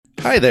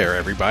Hi there,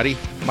 everybody.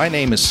 My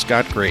name is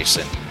Scott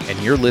Grayson, and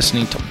you're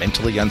listening to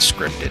Mentally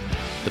Unscripted,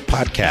 the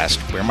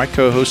podcast where my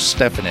co-host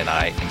Stefan and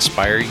I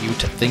inspire you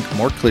to think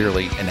more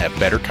clearly and have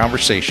better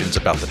conversations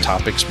about the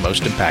topics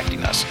most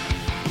impacting us.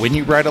 When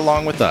you ride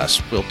along with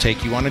us, we'll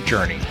take you on a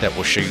journey that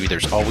will show you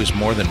there's always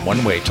more than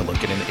one way to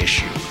look at an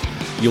issue.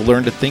 You'll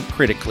learn to think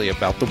critically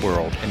about the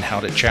world and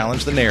how to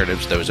challenge the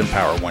narratives those in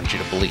power want you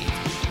to believe.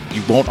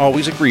 You won't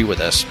always agree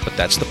with us, but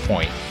that's the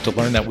point, to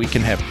learn that we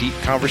can have deep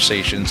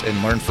conversations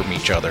and learn from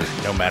each other,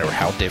 no matter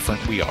how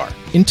different we are.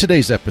 In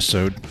today's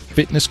episode,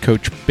 fitness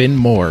coach Ben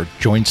Moore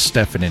joins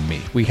Stefan and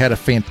me. We had a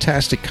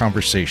fantastic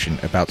conversation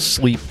about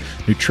sleep,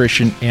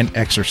 nutrition, and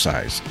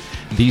exercise.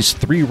 These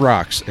three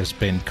rocks, as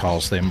Ben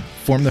calls them,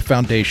 form the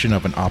foundation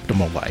of an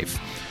optimal life.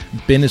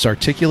 Ben is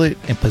articulate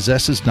and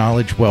possesses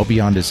knowledge well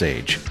beyond his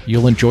age.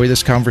 You'll enjoy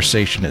this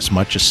conversation as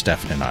much as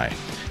Stefan and I.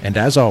 And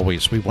as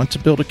always, we want to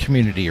build a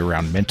community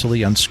around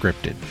Mentally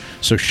Unscripted.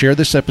 So share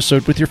this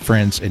episode with your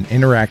friends and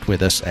interact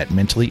with us at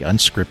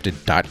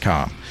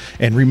mentallyunscripted.com.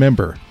 And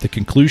remember, the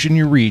conclusion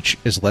you reach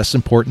is less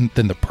important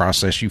than the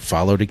process you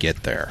follow to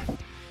get there.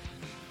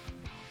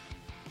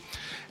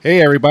 Hey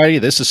everybody,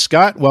 this is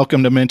Scott.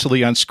 Welcome to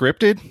Mentally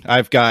Unscripted.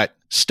 I've got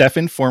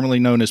Stefan,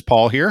 formerly known as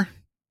Paul here.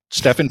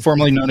 Stefan,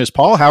 formerly known as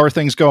Paul. How are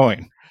things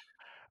going?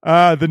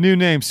 The new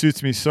name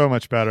suits me so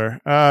much better.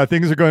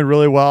 Things are going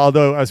really well,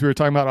 although as we were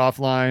talking about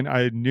offline,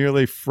 I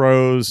nearly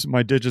froze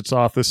my digits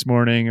off this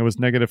morning. It was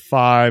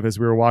 -5 as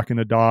we were walking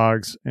the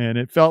dogs, and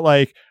it felt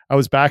like I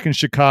was back in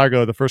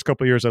Chicago the first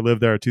couple of years I lived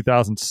there,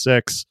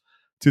 2006,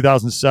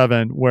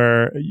 2007,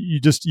 where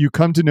you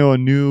come to know a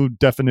new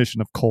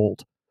definition of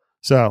cold.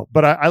 So,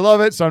 but I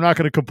love it, so I'm not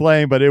going to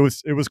complain, but it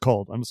was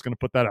cold. I'm just going to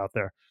put that out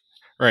there.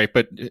 Right,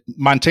 but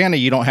Montana,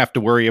 you don't have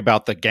to worry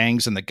about the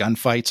gangs and the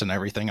gunfights and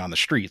everything on the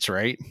streets,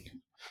 right?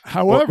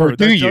 However,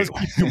 that does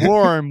keep you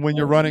warm when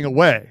you're running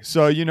away.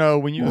 So as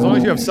long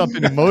as you have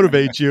something to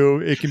motivate you,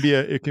 it can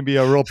be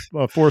a real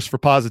force for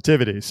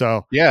positivity.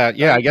 So yeah,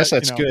 I guess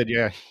that's good.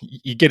 Yeah,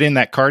 you get in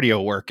that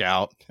cardio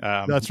workout.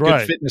 That's right.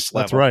 Good fitness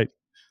level. That's right.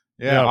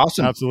 Yeah,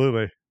 awesome.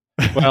 Absolutely.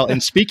 Well,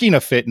 and speaking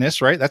of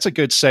fitness, right? That's a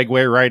good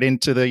segue right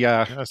into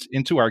the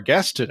into our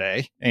guest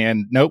today.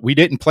 And no, we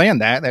didn't plan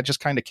that. That just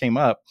kind of came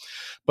up.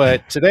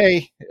 But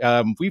today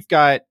we've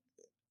got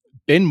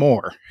Ben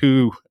Moore,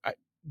 who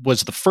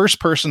was the first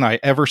person I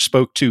ever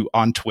spoke to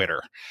on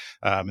Twitter.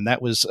 And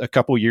that was a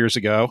couple years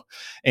ago.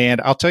 And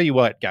I'll tell you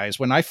what, guys,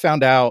 when I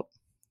found out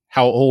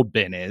how old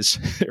Ben is,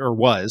 or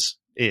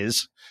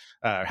is,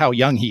 how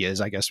young he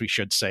is, I guess we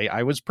should say,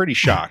 I was pretty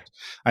shocked.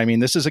 I mean,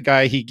 this is a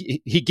guy, he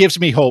gives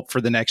me hope for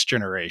the next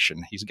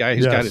generation. He's a guy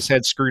who's got his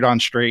head screwed on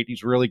straight.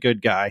 He's a really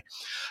good guy.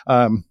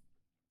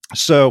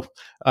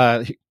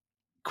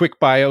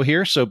 Quick bio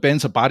here. So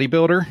Ben's a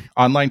bodybuilder,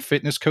 online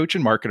fitness coach,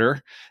 and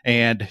marketer.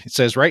 And it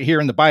says right here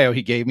in the bio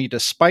he gave me,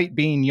 despite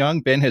being young,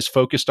 Ben has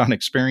focused on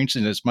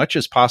experiencing as much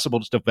as possible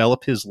to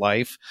develop his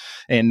life.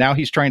 And now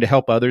he's trying to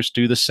help others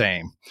do the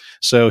same.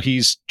 So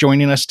he's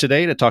joining us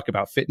today to talk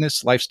about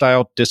fitness,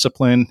 lifestyle,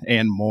 discipline,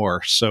 and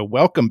more. So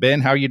welcome, Ben.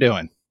 How are you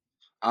doing?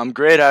 I'm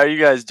great. How are you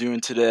guys doing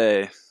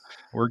today?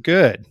 We're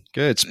good.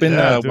 Good. It's been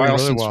a while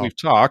since we've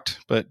talked,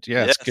 but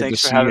it's good to see you again.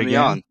 Thanks for having me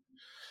on.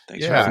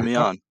 Thanks for having me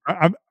on.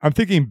 I'm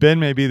thinking Ben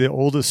may be the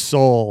oldest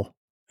soul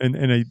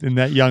in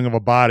that young of a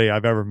body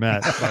I've ever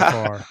met by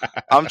far.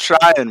 I'm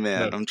trying,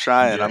 man. I'm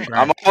trying. I'm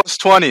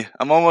almost 20.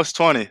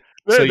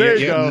 So there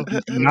you go.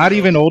 Not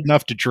even old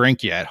enough to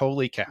drink yet.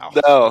 Holy cow.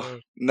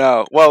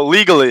 No. Well,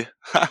 legally.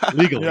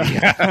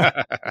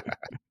 Yeah.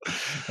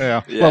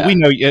 Well, we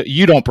know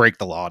you don't break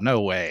the law.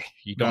 No way.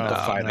 You don't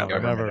defy the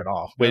government at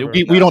all.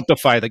 We don't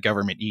defy the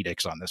government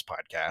edicts on this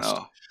podcast.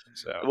 No.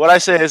 So what I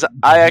say is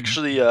I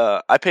actually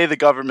I pay the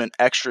government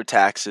extra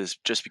taxes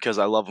just because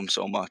I love them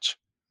so much.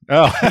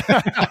 Oh.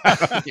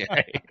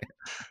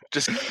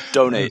 Just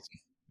donate.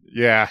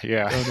 Yeah.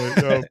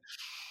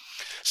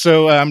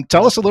 So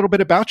tell us a little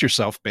bit about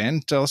yourself,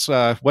 Ben. Tell us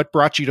what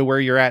brought you to where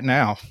you're at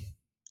now.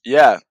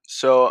 Yeah.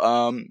 So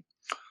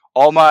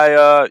all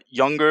my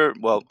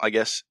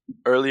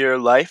earlier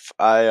life,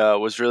 I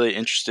was really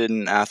interested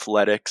in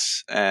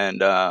athletics and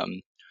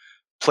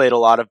played a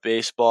lot of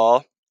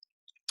baseball.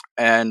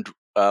 And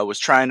was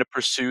trying to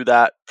pursue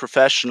that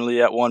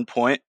professionally at one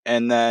point.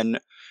 And then,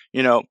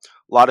 a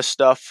lot of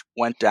stuff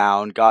went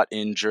down, got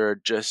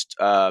injured, just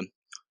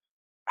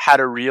had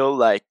a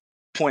real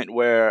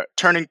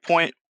turning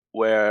point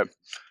where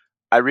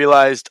I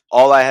realized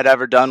all I had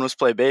ever done was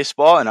play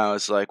baseball. And I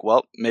was like,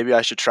 well, maybe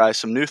I should try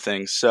some new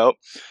things. So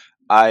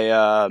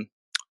I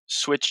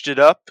switched it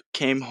up,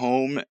 came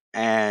home,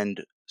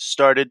 and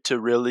started to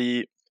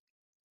really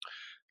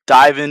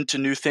dive into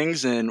new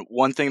things, and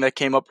one thing that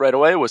came up right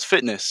away was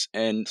fitness.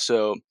 And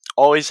so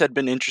always had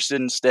been interested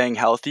in staying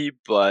healthy,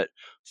 but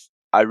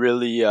I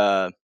really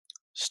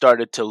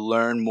started to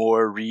learn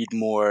more, read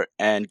more,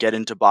 and get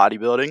into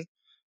bodybuilding.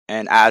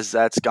 And as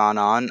that's gone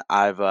on,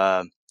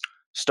 I've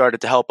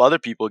started to help other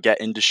people get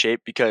into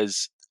shape,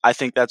 because I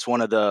think that's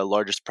one of the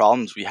largest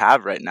problems we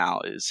have right now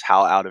is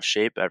how out of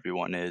shape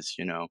everyone is.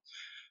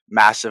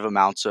 Massive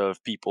amounts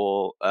of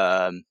people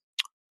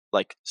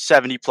like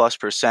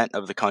 70+%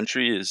 of the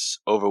country is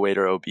overweight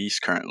or obese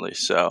currently.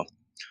 So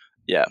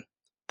yeah,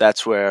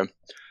 that's where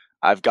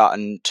I've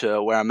gotten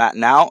to where I'm at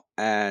now,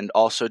 and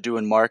also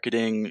doing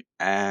marketing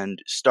and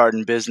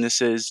starting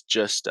businesses,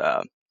 just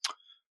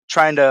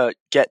trying to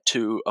get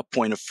to a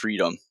point of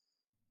freedom.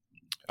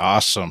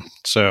 Awesome.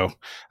 So,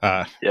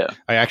 Yeah.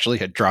 I actually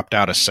had dropped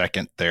out a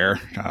second there.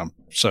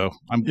 So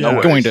I'm Yeah.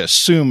 No going worries. to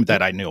assume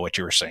that I knew what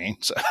you were saying.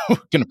 So I'm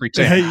going to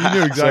pretend. Hey, you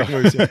knew exactly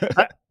what you So-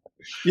 said.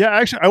 Yeah,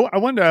 actually, I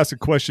wanted to ask a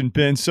question,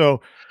 Ben.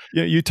 So,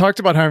 you talked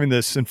about having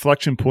this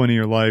inflection point in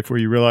your life where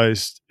you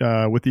realized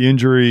with the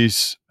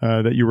injuries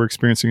that you were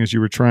experiencing as you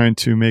were trying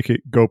to make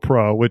it go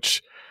pro,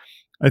 which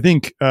I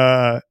think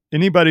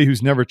anybody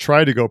who's never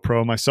tried to go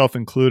pro, myself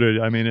included,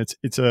 I mean,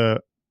 it's a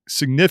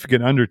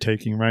significant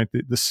undertaking, right?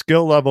 The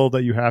skill level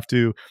that you have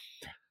to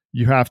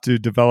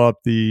develop,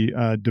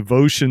 the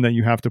devotion that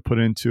you have to put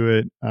into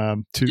it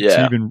to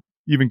Yeah.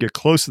 even get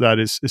close to that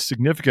is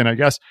significant, I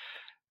guess.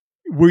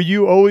 Were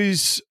you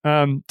always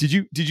did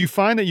you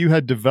find that you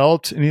had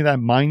developed any of that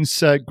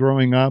mindset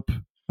growing up,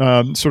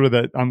 sort of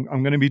that I'm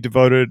going to be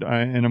devoted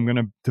and I'm going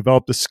to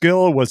develop the skill?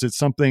 Or was it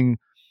something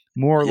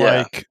more Yeah.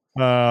 like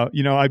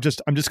I'm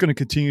just going to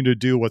continue to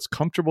do what's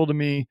comfortable to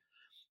me?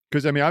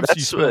 Because I mean, obviously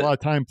you That's spent a what lot of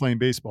time playing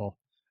baseball.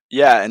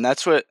 Yeah, and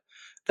that's what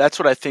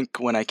I think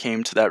when I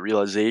came to that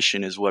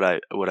realization is what I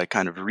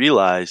kind of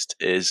realized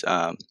is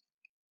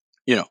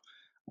you know,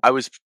 I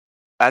was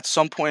at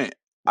some point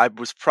I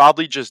was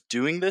probably just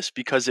doing this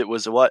because it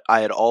was what I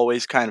had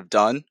always kind of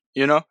done,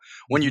 you know?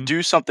 When you Hmm.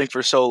 do something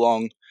for so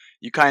long,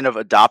 you kind of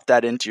adopt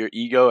that into your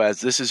ego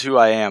as this is who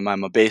I am,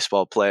 I'm a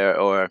baseball player,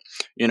 or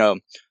you know,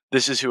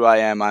 this is who I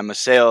am, I'm a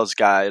sales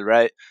guy,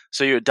 right?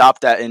 So you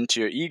adopt that into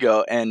your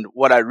ego, and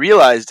what I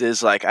realized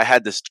is like I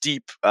had this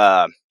deep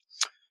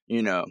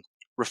you know,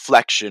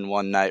 reflection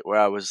one night where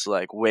I was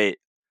like, wait,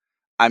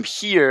 I'm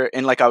here,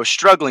 and like I was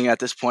struggling at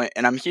this point,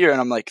 and I'm here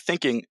and I'm like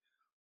thinking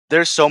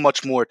there's so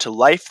much more to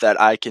life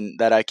that I can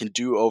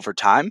do over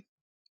time.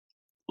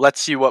 Let's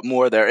see what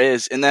more there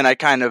is. And then I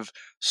kind of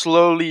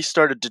slowly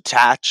started to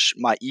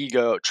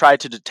try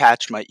to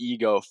detach my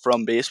ego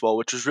from baseball,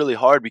 which was really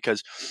hard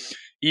because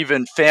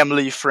even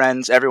family,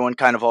 friends, everyone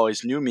kind of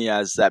always knew me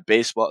as that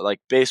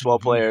baseball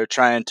Hmm. player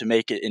trying to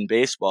make it in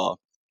baseball.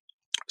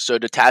 So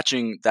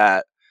detaching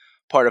that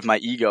part of my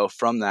ego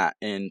from that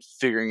and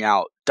figuring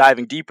out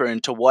diving deeper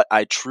into what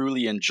I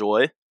truly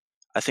enjoy.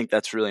 I think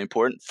that's really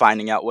important,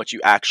 finding out what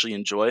you actually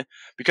enjoy,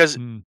 because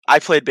Mm. I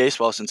played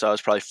baseball since I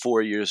was probably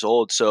 4 years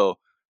old, so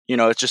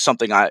it's just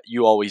something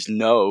you always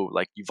know,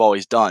 like you've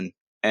always done.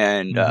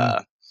 And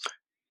Hmm.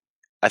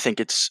 I think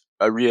it's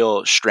a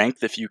real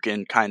strength if you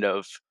can kind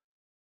of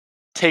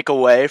take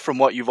away from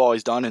what you've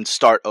always done and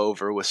start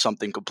over with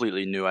something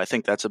completely new. I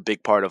think that's a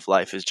big part of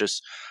life, is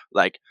just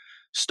like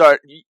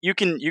you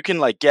can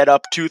like get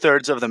up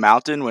 2/3 of the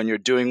mountain when you're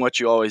doing what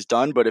you always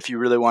done, but if you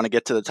really want to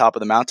get to the top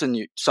of the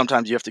mountain,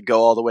 sometimes you have to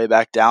go all the way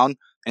back down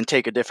and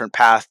take a different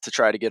path to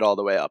try to get all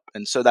the way up.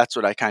 And so that's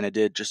what I kind of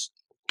did, just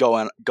go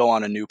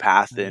on a new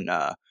path and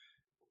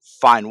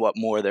find what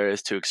more there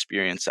is to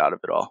experience out of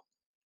it all.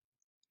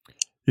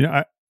 You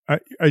know,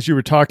 as you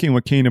were talking,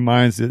 what came to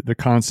mind is the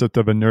concept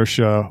of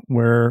inertia,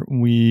 where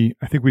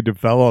I think we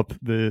develop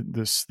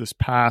this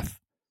path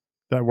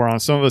that we're on.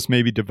 Some of us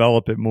maybe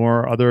develop it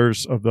more.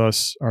 Others of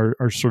us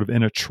are sort of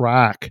in a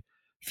track.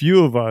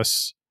 Few of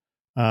us,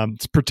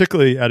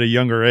 particularly at a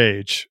younger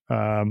age,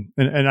 and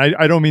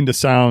I don't mean to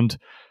sound,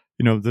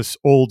 this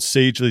old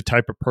sagely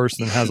type of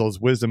person that has all this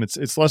wisdom.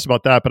 It's less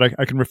about that, but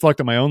I can reflect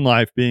on my own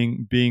life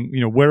being,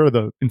 where are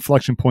the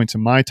inflection points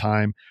in my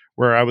time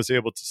where I was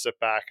able to sit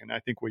back. And I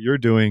think what you're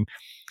doing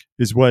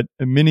is what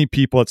many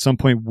people at some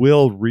point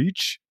will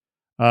reach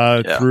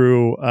Yeah,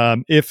 through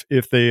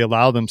if they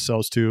allow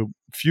themselves to.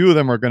 Few of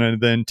them are going to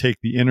then take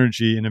the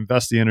energy and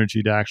invest the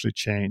energy to actually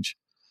change.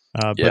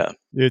 But yeah.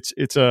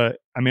 it's a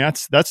I mean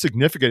that's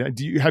significant.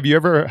 Have you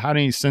ever had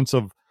any sense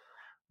of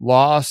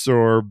loss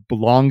or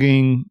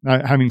belonging,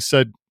 having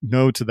said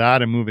no to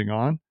that and moving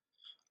on?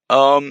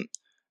 Um,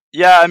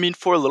 Yeah, I mean,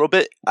 for a little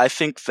bit, I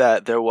think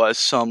that there was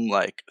some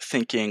like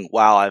thinking,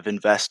 wow, I've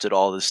invested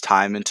all this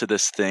time into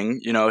this thing.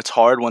 It's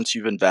hard once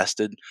you've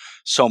invested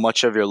so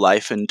much of your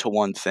life into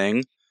one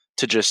thing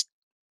to just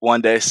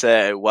one day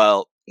say,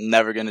 well,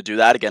 never going to do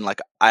that again.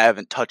 Like, I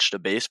haven't touched a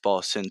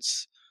baseball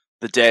since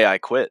the day I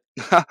quit.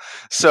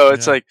 So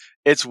it's Yeah. like,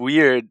 it's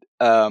weird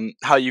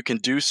how you can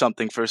do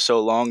something for so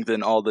long,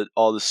 then all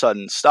of a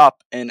sudden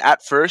stop. And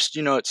at first,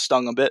 it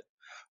stung a bit,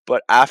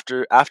 but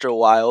after a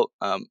while,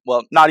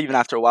 well, not even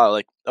after a while,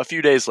 like a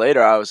few days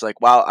later, I was like,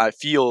 wow, I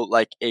feel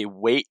like a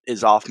weight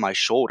is off my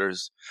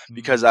shoulders,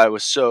 because Mm. I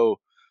was so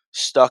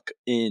stuck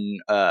in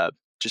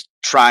just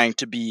trying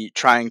to be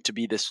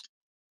this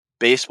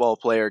baseball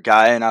player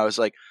guy. And I was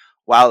like,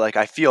 wow, like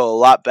I feel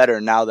a lot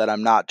better now that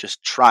I'm not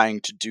just trying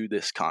to do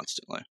this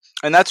constantly.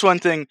 And that's one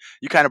thing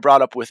you kind of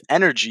brought up with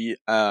energy.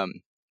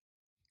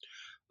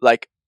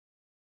 Like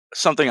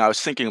something I was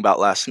thinking about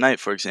last night,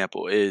 for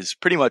example, is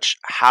pretty much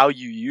how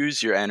you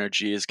use your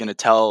energy is going to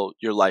tell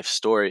your life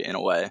story in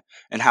a way,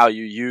 and how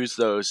you use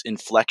those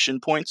inflection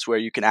points where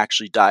you can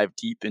actually dive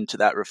deep into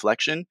that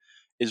reflection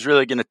is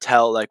really going to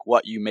tell like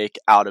what you make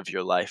out of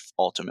your life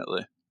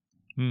ultimately.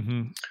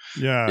 Mm-hmm.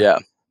 Yeah. Yeah.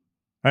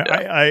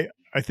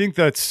 I think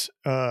that's,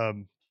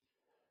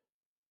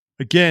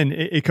 again,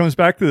 it comes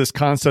back to this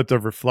concept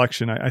of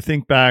reflection. I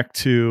think back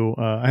to,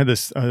 I had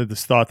this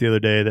thought the other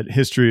day that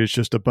history is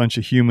just a bunch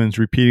of humans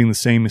repeating the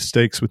same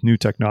mistakes with new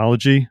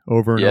technology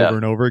over and Yeah. over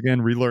and over again,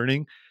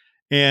 relearning.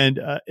 And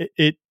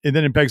and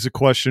then it begs the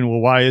question,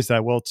 well, why is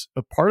that? Well, it's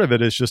a part of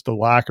it is just a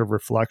lack of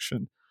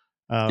reflection.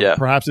 Yeah.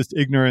 Perhaps it's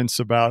ignorance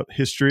about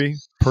history,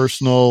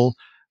 personal,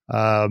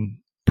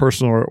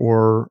 personal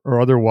or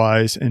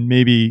otherwise, and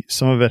maybe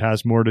some of it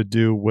has more to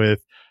do with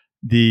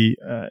the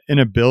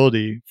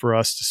inability for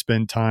us to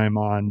spend time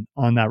on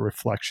that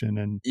reflection.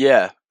 And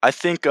Yeah. I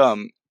think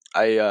one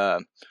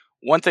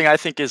thing I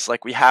think is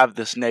like we have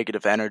this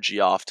negative energy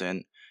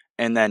often,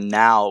 and then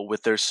now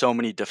with there's so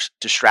many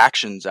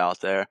distractions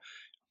out there,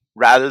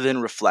 rather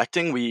than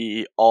reflecting,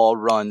 we all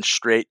run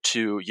straight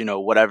to,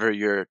 whatever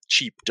your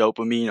cheap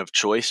dopamine of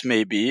choice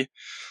may be.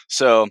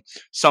 So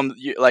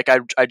like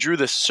I drew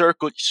this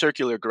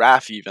circular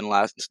graph, even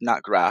last,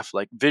 not graph,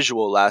 like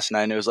visual last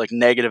night, and it was like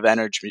negative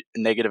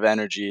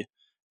energy,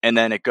 and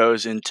then it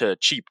goes into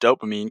cheap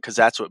dopamine because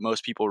that's what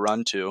most people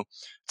run to.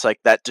 It's like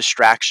that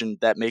distraction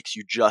that makes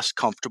you just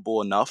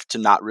comfortable enough to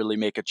not really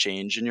make a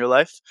change in your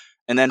life.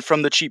 And then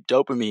from the cheap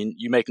dopamine,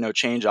 you make no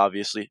change,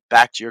 obviously,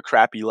 back to your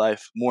crappy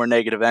life, more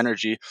negative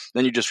energy.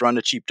 Then you just run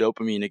to cheap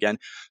dopamine again.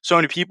 So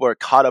many people are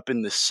caught up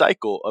in this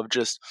cycle of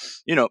just,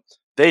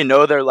 they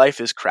know their life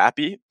is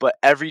crappy, but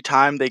every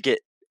time they get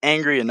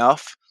angry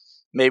enough,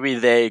 maybe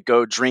they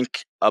go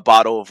drink a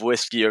bottle of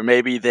whiskey, or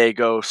maybe they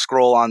go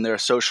scroll on their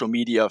social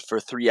media for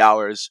 3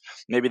 hours.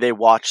 Maybe they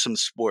watch some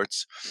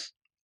sports.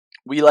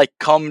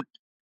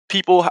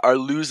 People are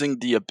losing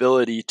the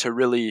ability to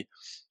really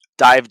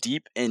dive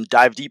deep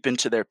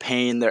into their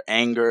pain, their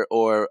anger,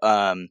 or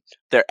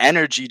their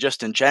energy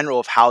just in general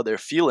of how they're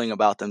feeling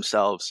about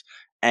themselves,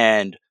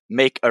 and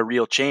make a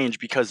real change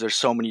because there's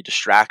so many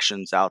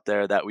distractions out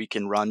there that we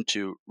can run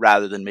to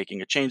rather than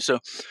making a change. So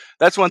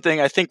that's one thing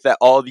I think, that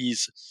all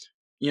these,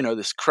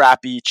 this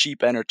crappy,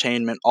 cheap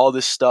entertainment, all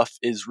this stuff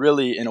is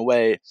really, in a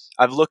way,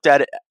 I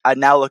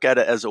now look at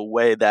it as a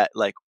way that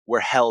like we're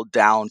held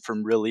down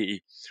from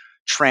really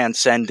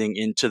transcending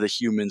into the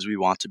humans we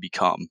want to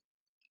become.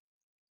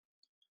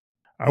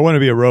 I want to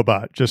be a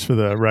robot, just for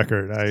the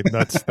record.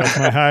 That's my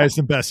highest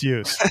and best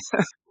use.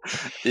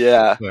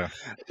 Yeah. Yeah.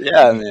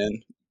 Yeah,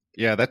 man.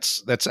 Yeah,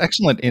 that's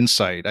excellent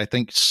insight. I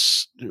think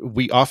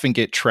we often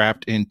get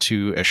trapped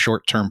into a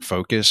short-term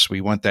focus. We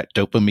want that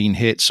dopamine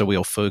hit, so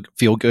we'll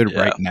feel good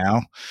right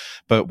now,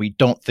 but we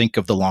don't think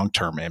of the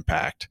long-term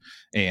impact.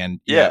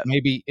 And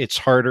maybe it's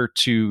harder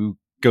to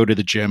go to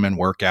the gym and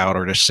work out,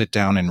 or to sit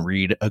down and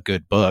read a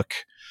good book.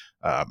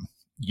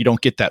 You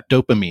don't get that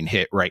dopamine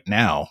hit right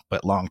now,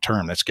 but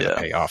long-term, that's going to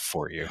pay off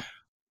for you.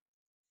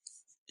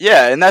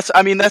 Yeah, and that's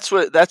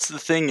the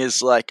thing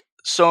is, like,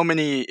 so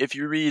many, if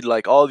you read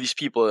like all these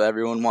people,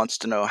 everyone wants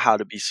to know how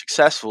to be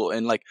successful,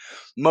 and like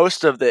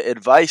most of the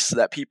advice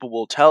that people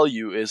will tell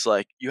you is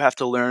like you have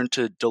to learn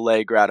to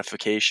delay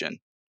gratification,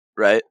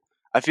 right?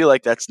 I feel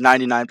like that's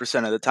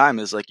 99% of the time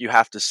is like you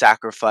have to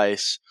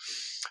sacrifice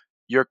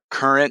your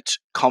current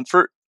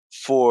comfort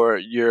for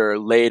your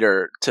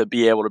later, to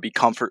be able to be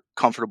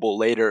comfortable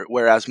later,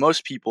 whereas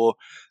most people,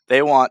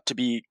 they want to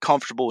be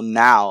comfortable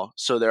now,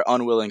 so they're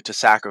unwilling to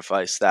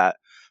sacrifice that,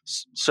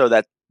 so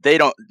that they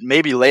don't,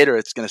 maybe later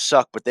it's going to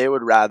suck, but they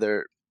would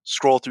rather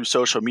scroll through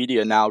social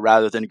media now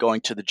rather than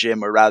going to the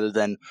gym, or rather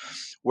than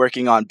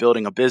working on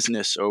building a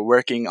business, or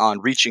working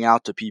on reaching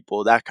out to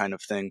people, that kind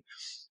of thing.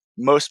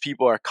 Most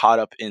people are caught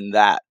up in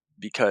that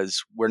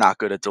because we're not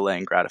good at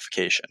delaying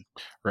gratification.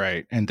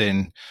 Right. And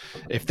then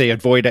if they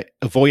avoid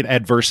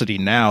adversity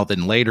now,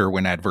 then later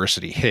when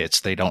adversity hits,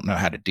 they don't know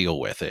how to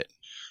deal with it.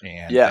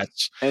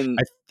 And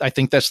I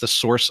think that's the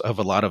source of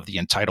a lot of the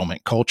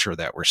entitlement culture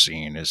that we're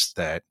seeing, is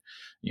that,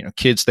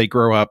 kids, they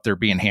grow up, they're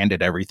being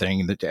handed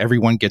everything, that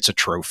everyone gets a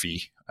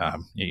trophy.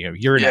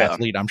 You're an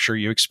athlete. I'm sure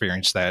you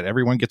experienced that.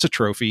 Everyone gets a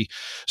trophy.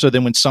 So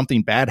then when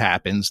something bad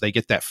happens, they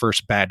get that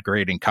first bad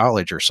grade in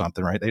college or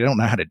something, right? They don't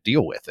know how to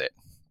deal with it.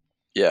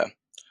 Yeah.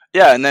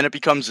 Yeah, and then it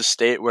becomes a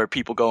state where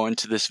people go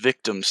into this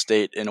victim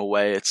state in a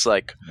way. It's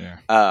like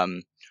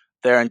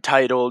they're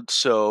entitled,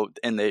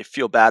 and they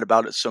feel bad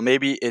about it. So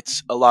maybe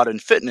it's a lot in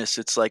fitness.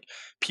 It's like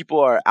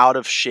people are out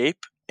of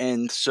shape,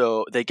 and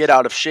so they get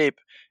out of shape,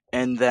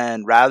 and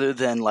then rather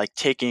than like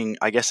taking,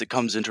 I guess it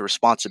comes into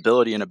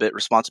responsibility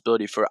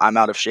for I'm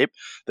out of shape,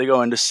 they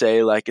go into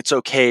say like it's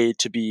okay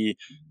to be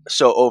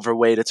so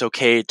overweight, it's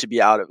okay to be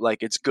out of,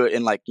 like, it's good,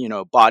 and like,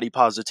 body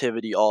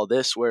positivity, all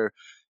this, where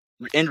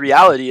in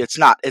reality it's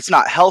not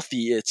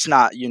healthy. It's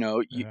not, you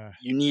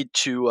need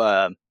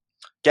to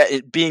get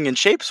it. Being in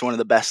shape is one of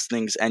the best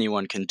things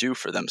anyone can do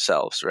for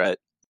themselves, right?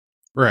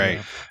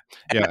 Right.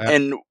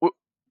 And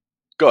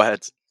go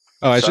ahead.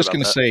 Oh, I was Sorry just about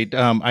going to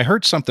that. say, I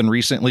heard something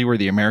recently where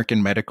the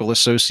American Medical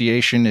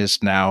Association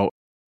is now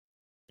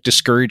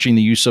discouraging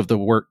the use of the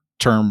word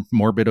term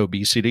morbid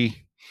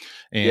obesity.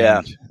 Yeah,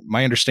 And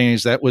my understanding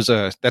is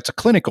that's a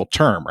clinical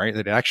term, right?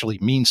 That it actually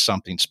means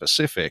something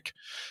specific,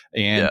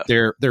 and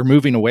yeah, they're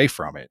moving away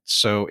from it.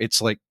 So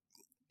it's like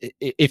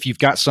if you've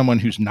got someone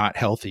who's not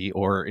healthy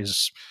or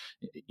is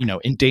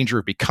in danger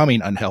of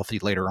becoming unhealthy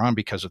later on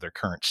because of their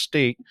current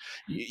state,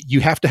 you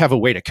have to have a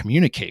way to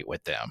communicate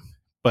with them.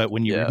 But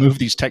when you yeah, remove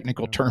these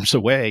technical terms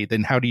away,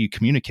 then how do you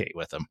communicate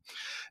with them?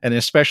 And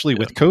especially yeah,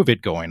 with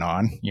COVID going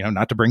on,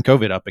 not to bring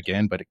COVID up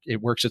again, but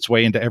it works its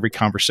way into every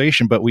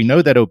conversation. But we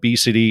know that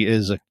obesity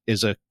is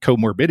a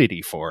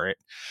comorbidity for it.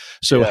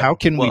 So yeah. how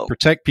can we Well,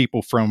 protect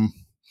people from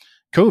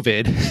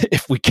COVID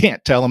if we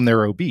can't tell them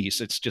they're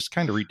obese? It's just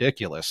kind of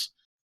ridiculous.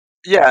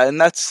 yeah,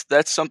 and that's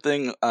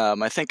something.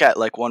 I think at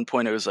like one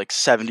point it was like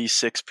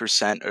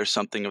 76% or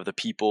something of the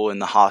people in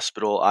the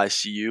hospital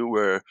ICU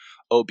were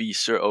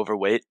obese or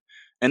overweight,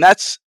 and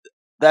that's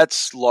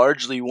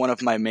largely one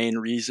of my main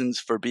reasons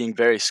for being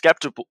very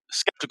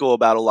skeptical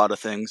about a lot of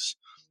things.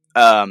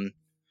 Um,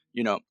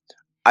 you know,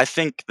 I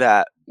think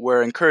that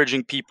we're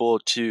encouraging people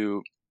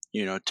to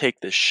take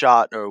this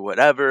shot or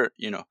whatever.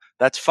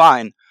 That's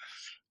fine,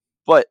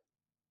 but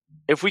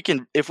if we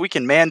can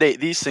mandate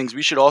these things,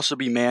 we should also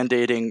be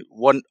mandating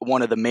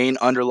one of the main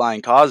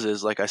underlying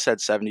causes, like I said,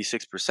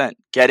 76%,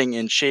 getting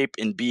in shape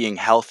and being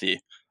healthy.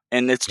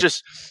 And it's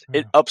just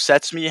it Yeah.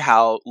 upsets me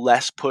how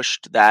less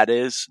pushed that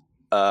is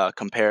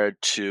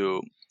compared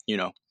to, you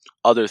know,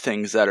 other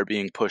things that are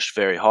being pushed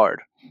very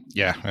hard.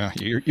 Yeah,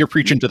 you're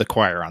preaching to the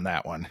choir on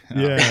that one.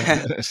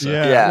 Yeah, So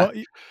yeah. Yeah. Well,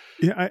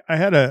 yeah, I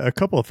had a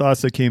couple of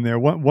thoughts that came there.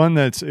 One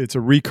it's a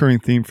recurring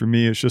theme for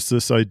me is just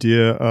this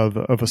idea of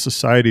a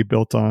society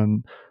built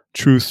on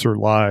truths or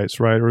lies,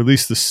 right? Or at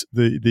least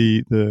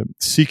the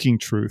seeking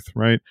truth,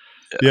 right?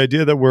 The Yeah.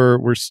 idea that we're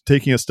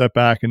taking a step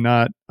back and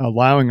not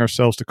allowing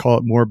ourselves to call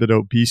it morbid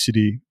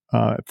obesity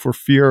for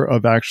fear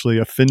of actually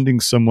offending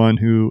someone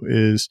who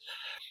is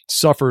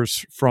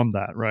suffers from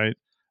that, right?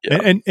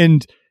 Yeah.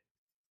 And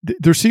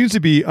there seems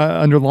to be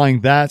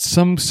underlying that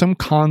some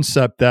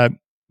concept that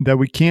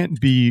we can't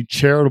be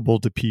charitable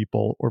to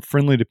people or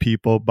friendly to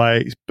people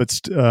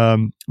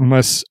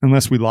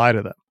unless we lie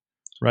to them,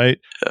 right?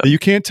 Yeah. That you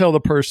can't tell the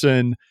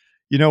person,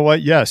 you know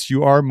what, yes,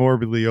 you are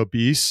morbidly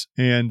obese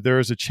and there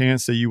is a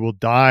chance that you will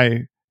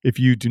die if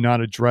you do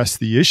not address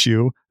the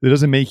issue. It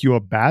doesn't make you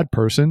a bad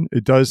person.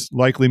 It does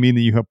likely mean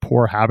that you have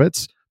poor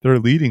habits that are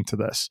leading to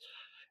this,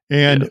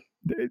 Yeah. and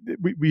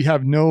we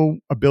have no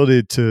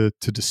ability to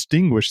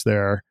distinguish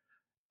there.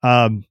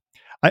 um,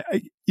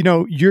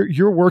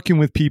 you're working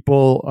with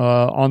people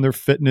on their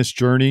fitness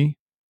journey,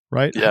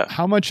 right? Yeah.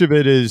 How much of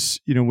it is,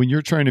 when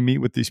you're trying to meet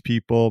with these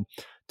people,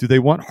 do they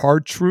want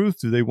hard truth?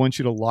 Do they want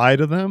you to lie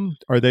to them?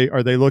 Are they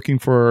looking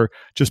for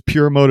just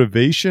pure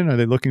motivation? Are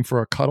they looking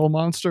for a cuddle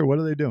monster? What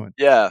are they doing?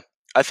 Yeah.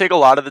 I think a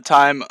lot of the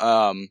time,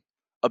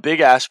 a big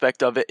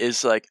aspect of it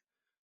is like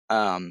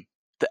um,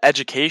 the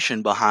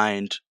education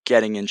behind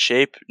getting in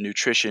shape,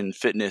 nutrition,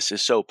 fitness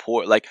is so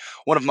poor. Like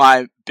one of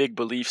my big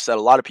beliefs that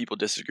a lot of people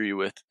disagree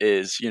with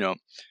is,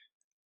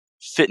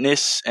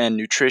 fitness and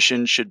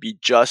nutrition should be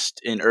just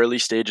in early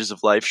stages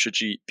of life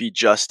be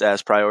just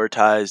as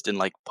prioritized in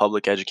like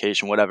public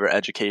education, whatever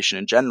education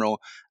in general,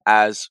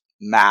 as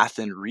math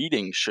and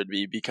reading should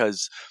be,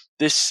 because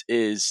this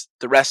is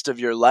the rest of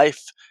your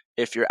life.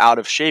 If you're out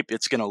of shape,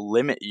 it's going to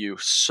limit you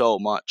so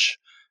much.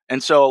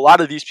 And so a lot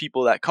of these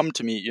people that come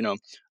to me,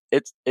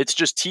 it's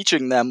just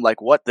teaching them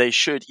like what they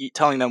should eat,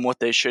 telling them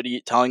what they should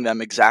eat, telling them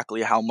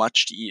exactly how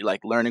much to eat, like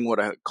learning what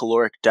a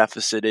caloric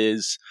deficit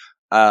is,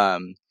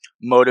 um,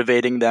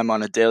 motivating them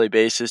on a daily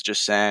basis,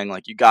 just saying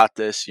like you got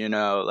this,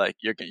 like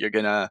you're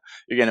gonna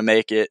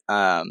make it,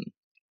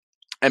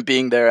 and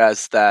being there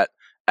as that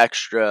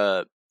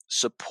extra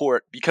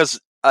support, because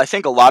I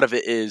think a lot of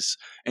it is,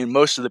 and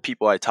most of the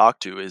people I talk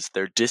to, is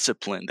their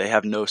discipline. They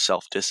have no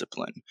self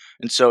discipline,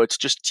 and so it's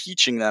just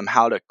teaching them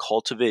how to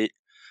cultivate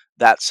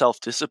that self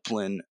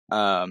discipline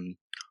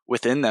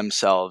within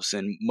themselves,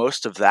 and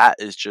most of that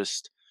is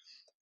just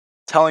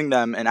telling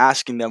them and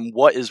asking them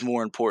what is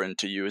more important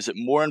to you. Is it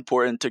more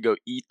important to go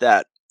eat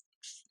that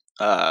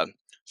uh,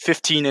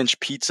 15-inch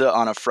pizza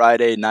on a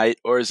Friday night,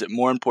 or is it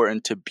more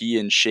important to be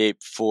in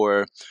shape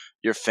for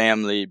your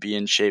family, be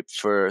in shape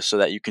for so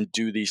that you can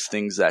do these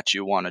things that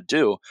you want to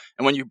do?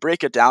 And when you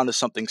break it down to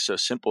something so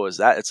simple as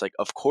that, it's like,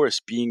 of course,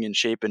 being in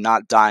shape and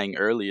not dying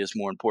early is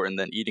more important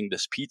than eating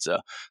this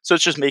pizza. So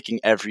it's just making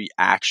every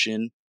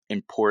action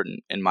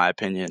important, in my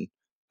opinion.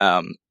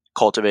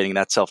 Cultivating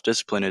that self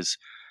discipline is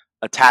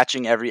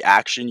attaching every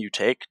action you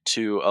take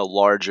to a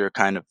larger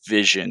kind of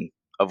vision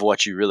of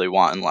what you really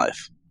want in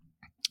life.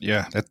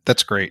 yeah,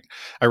 that's great.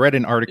 I read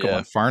an article Yeah.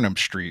 on Farnham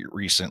Street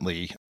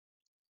recently.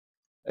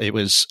 It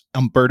was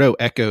Umberto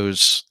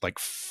Eco's like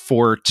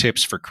 4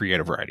 tips for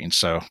creative writing.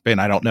 So Ben,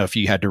 I don't know if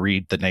you had to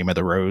read The Name of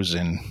the Rose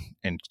in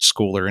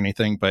school or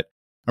anything, but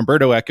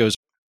Umberto Eco's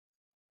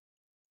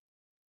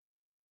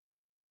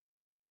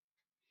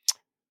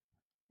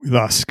We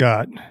lost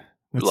Scott.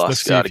 We Let's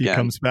lost see Scott if he again.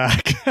 comes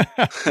back.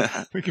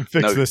 We can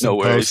fix this No in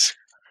worries. post.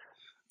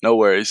 No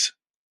worries.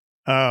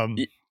 Um,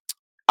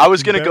 I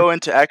was gonna better. go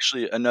into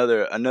actually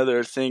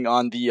another thing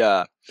on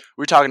the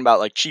we are talking about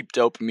like cheap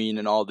dopamine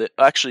and all that.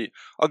 Actually,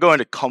 I'll go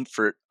into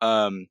comfort.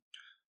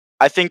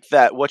 I think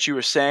that what you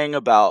were saying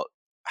about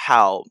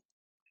how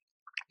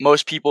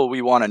most people,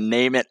 we want to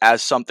name it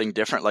as something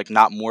different, like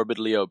not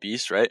morbidly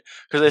obese, right?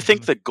 Because I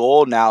think Mhm, the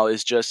goal now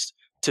is just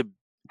to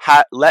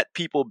let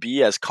people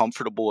be as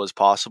comfortable as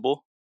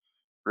possible,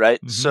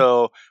 right? mhm,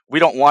 So we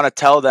don't want to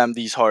tell them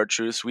these hard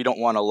truths. We don't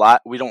want to lie.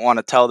 We don't want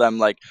to tell them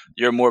like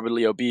you're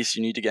morbidly obese,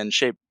 you need to get in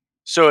shape.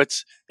 So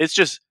it's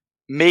just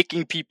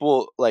making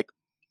people like,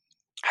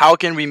 how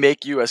can we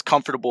make you as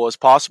comfortable as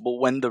possible,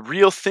 when the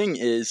real thing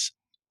is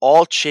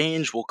all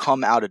change will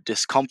come out of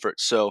discomfort.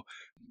 So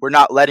we're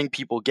not letting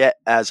people get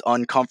as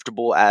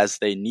uncomfortable as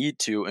they need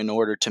to in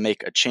order to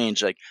make a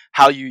change. Like,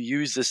 how you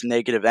use this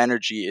negative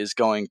energy is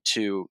going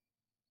to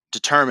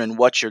determine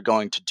what you're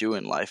going to do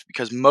in life,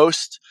 because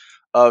most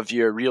of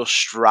your real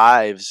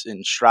strides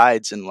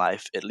in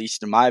life, at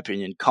least in my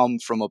opinion, come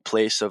from a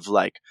place of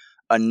like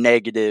a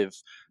negative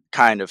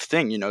kind of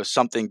thing.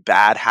 Something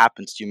bad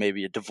happens to you,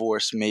 maybe a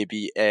divorce,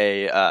 maybe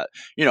a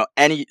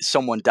any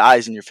someone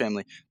dies in your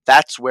family.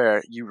 That's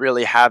where you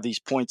really have these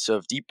points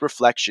of deep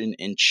reflection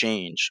and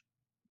change.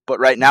 But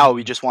right now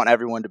we mhm. just want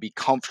everyone to be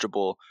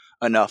comfortable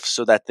enough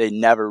so that they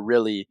never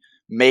really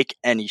make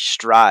any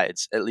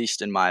strides, at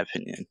least in my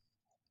opinion.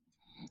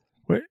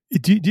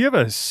 Do you have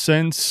a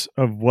sense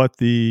of what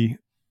the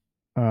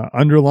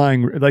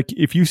underlying, like,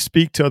 if you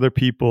speak to other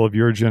people of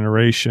your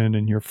generation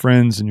and your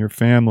friends and your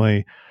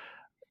family,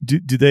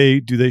 do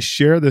they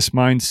share this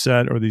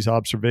mindset or these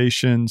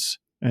observations?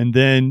 And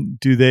then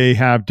do they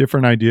have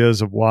different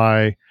ideas of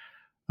why,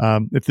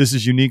 if this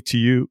is unique to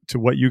you, to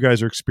what you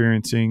guys are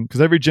experiencing?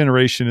 Because every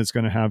generation is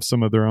going to have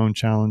some of their own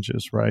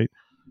challenges, right?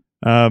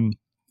 Um,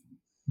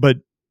 but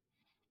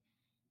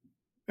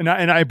and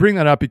I bring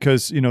that up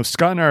because,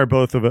 Scott and I are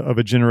both of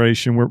a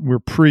generation. We're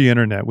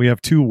pre-internet. We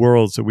have two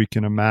worlds that we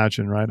can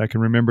imagine, right? I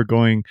can remember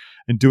going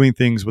and doing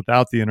things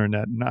without the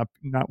internet,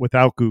 not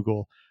without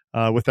Google,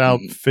 without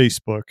Mhm.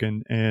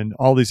 Facebook, and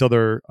all these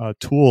other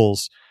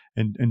tools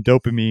and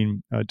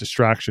dopamine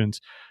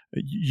distractions.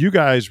 You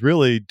guys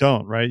really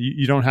don't, right?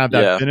 You don't have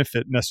that Yeah.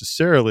 benefit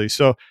necessarily.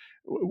 So,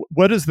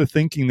 what is the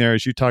thinking there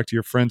as you talk to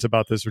your friends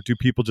about this, or do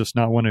people just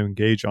not want to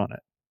engage on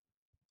it?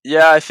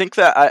 Yeah, I think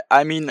that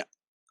I mean,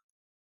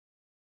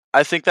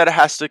 I think that it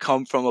has to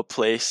come from a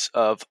place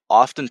of,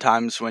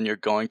 oftentimes when you're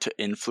going to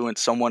influence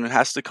someone, it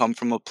has to come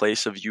from a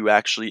place of you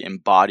actually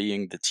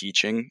embodying the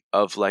teaching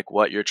of like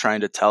what you're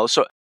trying to tell.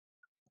 So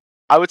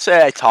I would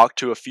say I talk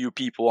to a few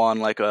people on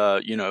like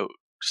a,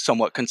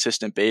 somewhat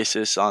consistent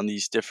basis on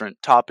these different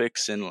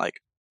topics and like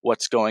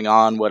what's going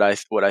on, what I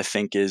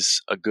think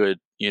is a good,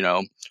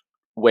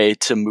 way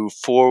to move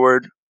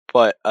forward.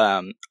 But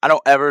I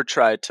don't ever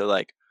try to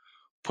like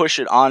push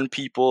it on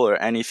people or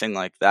anything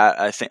like that.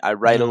 I think I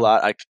write a No.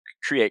 lot,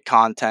 create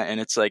content, and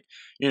it's like,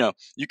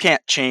 you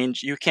can't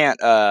change, you can't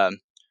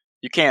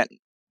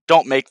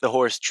don't make the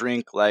horse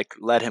drink, like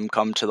let him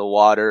come to the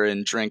water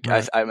and drink.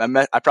 Right.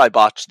 I probably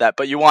botched that,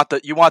 but you want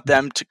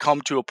them to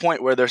come to a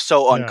point where they're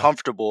so Yeah.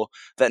 uncomfortable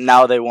that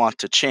now they want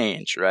to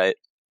change, right?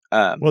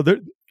 Well,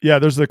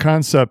 there's the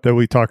concept that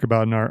we talk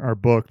about in our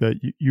book that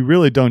you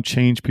really don't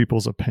change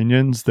people's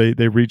opinions.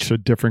 They reach a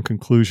different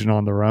conclusion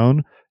on their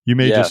own. You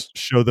may Yeah, just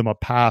show them a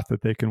path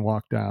that they can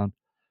walk down.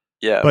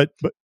 yeah.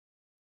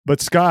 But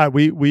Scott,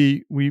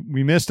 we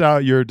missed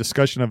out your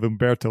discussion of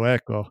Umberto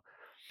Eco.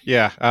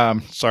 Yeah,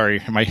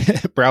 sorry, my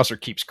browser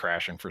keeps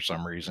crashing for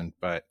some reason,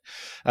 but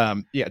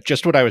yeah,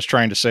 just what I was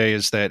trying to say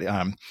is that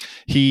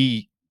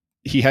he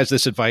he has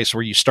this advice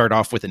where you start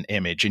off with an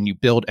image and you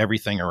build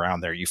everything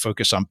around there. You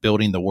focus on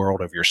building the world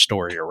of your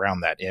story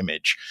around that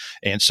image,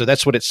 and so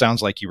that's what it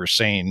sounds like you were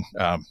saying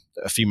a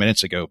few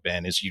minutes ago,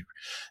 Ben. Is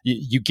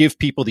you give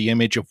people the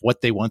image of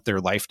what they want their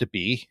life to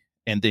be,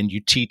 and then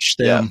you teach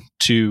Yeah, them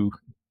to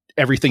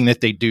everything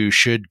that they do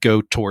should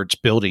go towards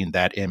building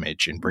that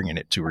image and bringing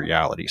it to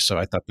reality. So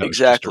I thought that was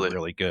just a exactly.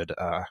 really good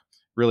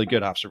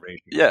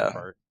observation on your Yeah.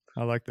 part.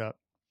 I like that.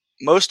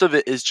 Most of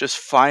it is just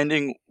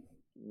finding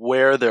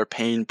where their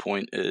pain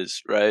point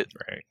is, right?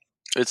 Right.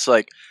 It's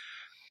like,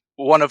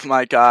 one of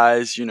my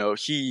guys,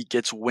 he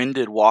gets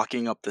winded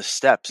walking up the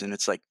steps, and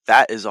it's like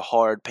that is a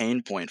hard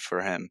pain point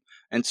for him.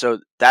 And so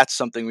that's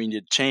something we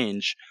need to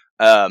change.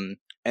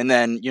 And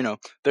then,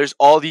 there's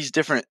all these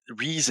different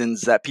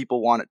reasons that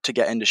people want it to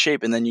get into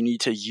shape, and then you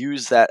need to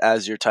use that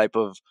as your type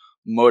of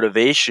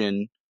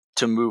motivation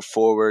to move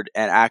forward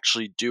and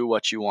actually do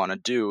what you want to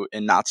do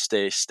and not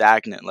stay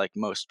stagnant like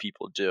most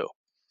people do.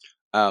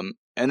 And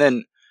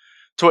then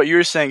to what you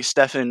were saying,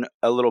 Stefan,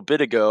 a little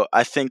bit ago,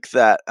 I think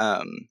that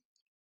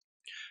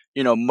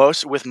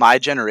most with my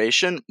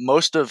generation,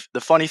 most of the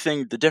funny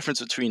thing, the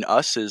difference between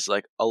us is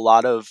like a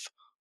lot of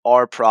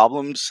our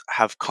problems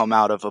have come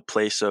out of a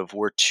place of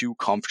we're too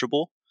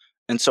comfortable.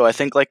 And so I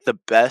think like the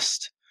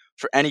best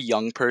for any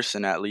young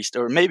person, at least,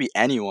 or maybe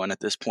anyone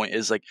at this point,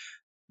 is like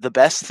the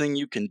best thing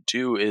you can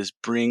do is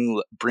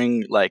bring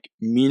like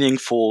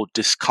meaningful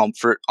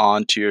discomfort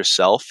onto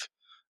yourself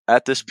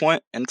at this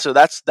point. And so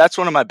that's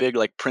one of my big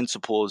like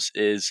principles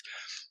is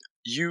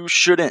you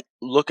shouldn't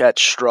look at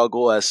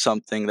struggle as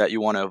something that you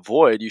want to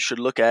avoid. You should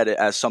look at it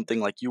as something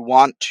like you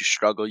want to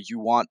struggle. You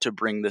want to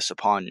bring this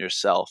upon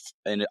yourself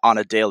and on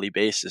a daily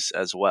basis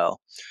as well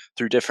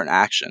through different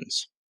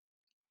actions.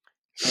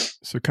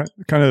 So kind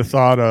of the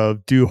thought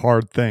of do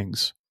hard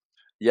things.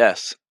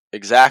 Yes,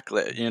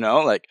 exactly.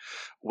 Like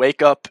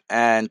wake up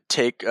and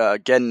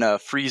get in a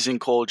freezing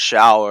cold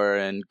shower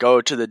and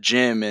go to the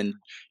gym and,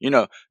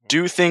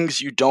 do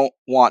things you don't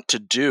want to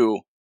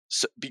do.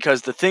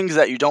 Because the things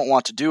that you don't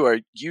want to do are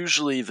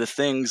usually the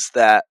things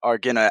that are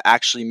going to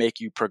actually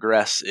make you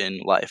progress in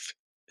life,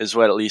 is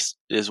what at least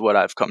is what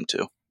I've come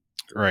to.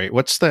 Right.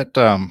 What's that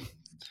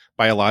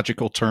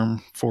biological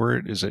term for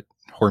it? Is it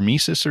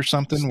hormesis or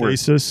something?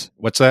 Stasis.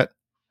 What's that?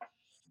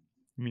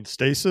 You mean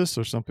stasis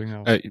or something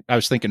else? I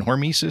was thinking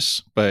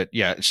hormesis, but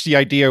yeah, it's the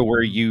idea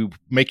where you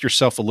make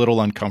yourself a little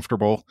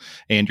uncomfortable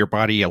and your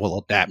body will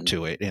adapt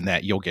to it and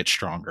that you'll get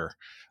stronger.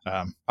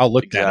 I'll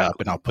look that up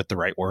and I'll put the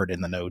right word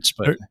in the notes.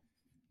 But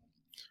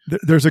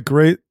there's a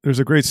great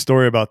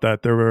story about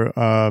that.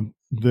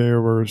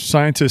 There were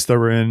scientists that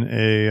were in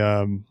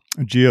a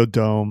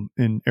geodome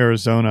in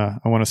Arizona,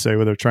 I want to say,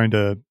 where they're trying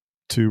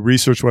to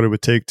research what it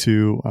would take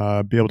to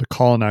be able to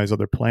colonize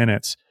other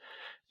planets,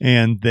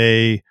 and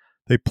they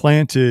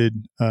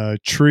planted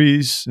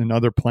trees and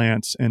other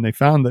plants, and they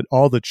found that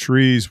all the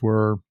trees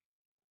were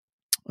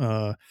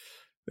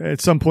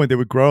at some point they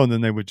would grow and then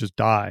they would just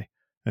die,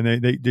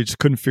 and they just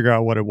couldn't figure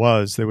out what it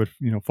was. They would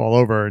fall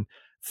over, and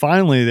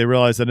finally they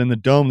realized that in the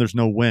dome there's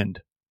no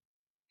wind.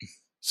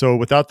 So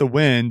without the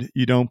wind,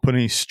 you don't put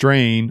any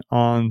strain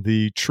on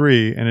the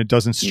tree, and it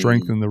doesn't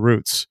strengthen the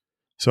roots.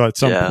 So at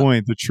some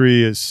point, the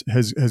tree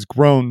has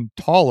grown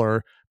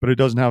taller, but it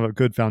doesn't have a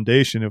good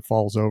foundation. It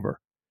falls over.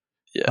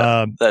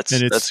 Yeah,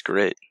 that's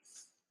great.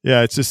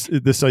 Yeah, it's just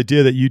this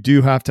idea that you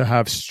do have to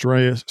have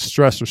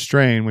stress or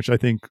strain, which I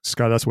think,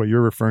 Scott, that's what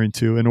you're referring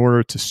to, in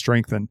order to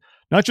strengthen,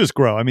 not just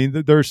grow. I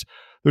mean, there's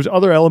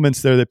other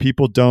elements there that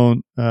people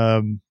don't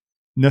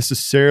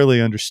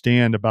necessarily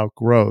understand about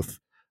growth.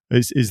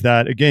 Is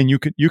that, again, you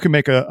can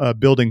make a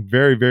building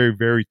very, very,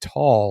 very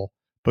tall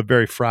but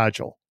very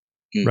fragile,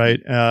 right?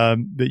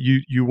 That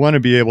you want to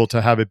be able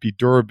to have it be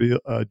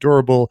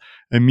durable,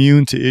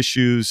 immune to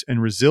issues,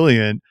 and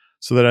resilient,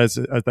 so that as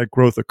that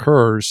growth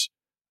occurs,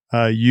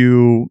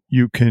 you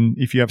can,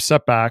 if you have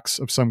setbacks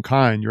of some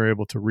kind, you're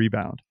able to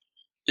rebound.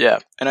 Yeah,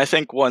 and I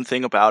think one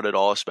thing about it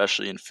all,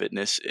 especially in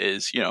fitness,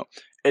 is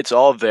it's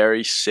all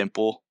very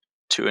simple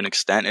to an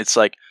extent. It's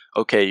like,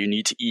 okay, you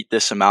need to eat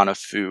this amount of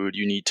food,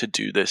 you need to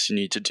do this, you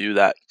need to do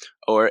that.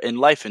 Or in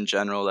life in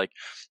general, like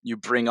you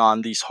bring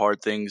on these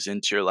hard things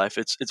into your life.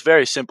 It's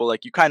very simple.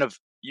 Like you kind of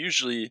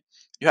usually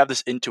you have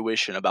this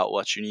intuition about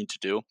what you need to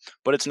do,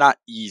 but it's not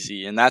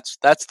easy. And that's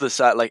the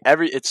side, like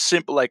it's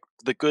simple. Like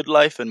the good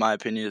life, in my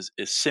opinion,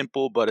 is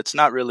simple, but it's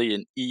not really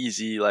an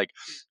easy like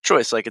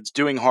choice. Like it's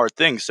doing hard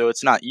things, so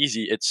it's not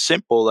easy. It's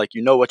simple, like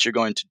you know what you're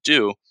going to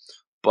do,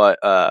 but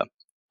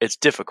it's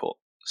difficult.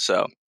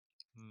 So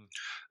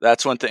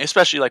that's one thing,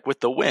 especially like with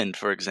the wind,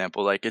 for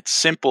example. Like it's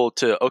simple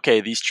to, okay,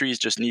 these trees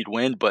just need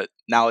wind, but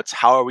now it's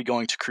how are we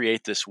going to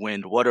create this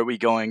wind? Where are we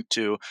going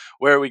to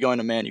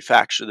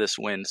manufacture this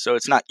wind? So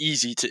it's not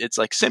easy it's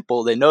like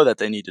simple. They know that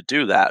they need to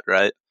do that,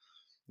 right?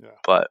 Yeah.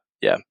 But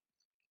yeah.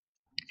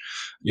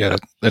 Yeah,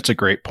 that's a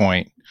great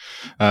point.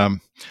 I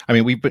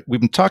mean, we've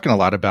been talking a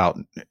lot about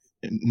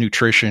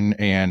nutrition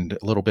and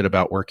a little bit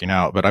about working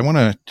out, but I want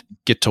to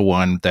get to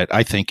one that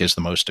I think is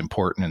the most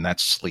important, and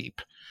that's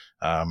sleep.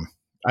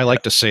 I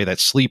like to say that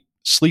sleep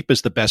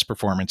is the best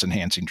performance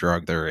enhancing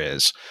drug there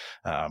is.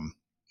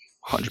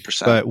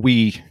 100%. But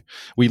we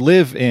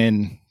live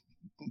in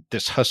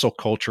this hustle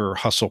culture,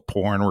 hustle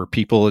porn, where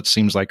people, it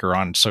seems like, are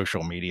on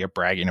social media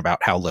bragging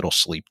about how little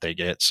sleep they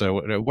get.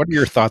 So what are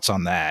your thoughts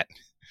on that?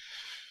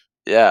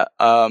 Yeah.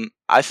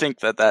 I think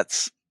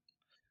that's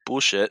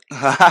bullshit.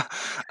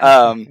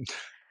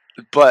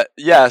 But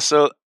yeah,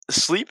 so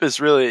sleep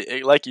is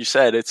really, like you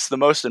said, it's the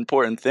most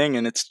important thing,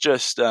 and it's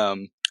just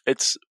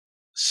it's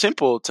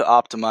simple to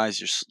optimize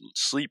your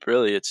sleep.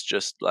 Really, it's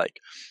just like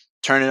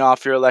turning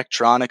off your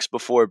electronics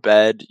before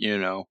bed.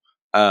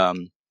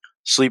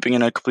 Sleeping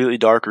in a completely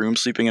dark room,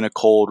 sleeping in a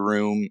cold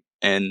room,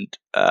 and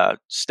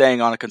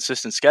staying on a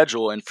consistent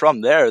schedule. And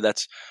from there,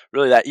 that's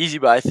really that easy.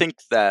 But I think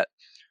that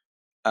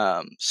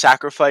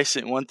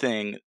sacrificing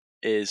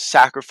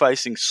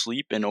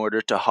sleep in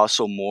order to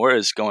hustle more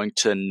is going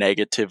to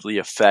negatively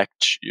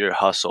affect your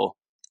hustle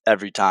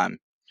every time.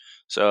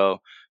 So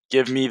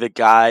give me the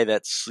guy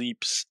that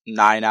sleeps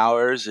 9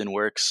 hours and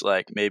works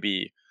like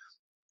maybe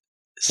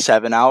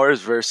 7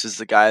 hours versus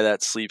the guy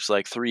that sleeps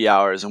like 3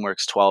 hours and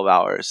works 12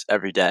 hours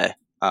every day.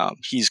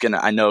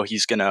 I know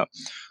he's gonna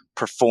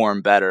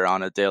perform better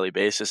on a daily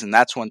basis. And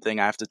that's one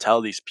thing I have to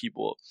tell these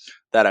people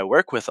that I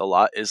work with a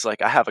lot is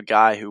like, I have a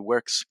guy who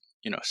works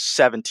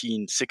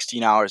 17,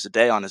 16 hours a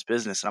day on his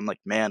business, and I'm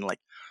like, man, like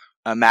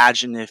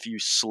imagine if you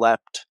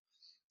slept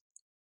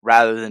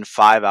rather than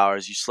 5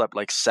 hours, you slept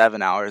like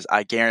 7 hours,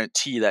 I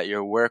guarantee that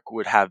your work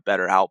would have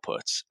better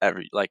outputs.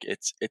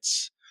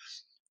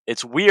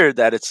 It's weird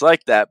that it's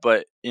like that,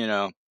 but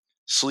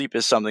sleep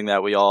is something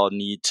that we all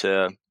need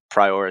to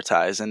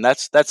prioritize, and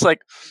that's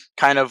like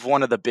kind of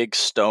one of the big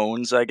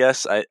stones, I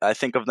guess. I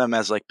think of them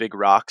as like big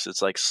rocks.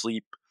 It's like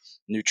sleep,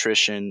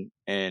 nutrition,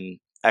 and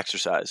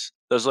exercise.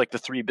 Those are like the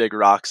three big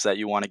rocks that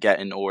you want to get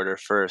in order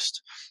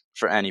first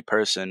for any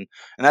person.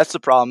 And that's the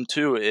problem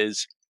too,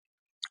 is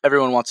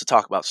everyone wants to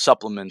talk about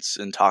supplements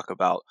and talk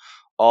about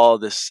all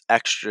this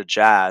extra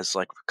jazz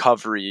like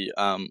recovery,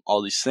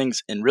 all these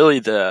things, and really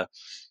the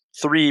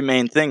three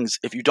main things,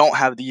 if you don't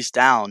have these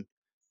down,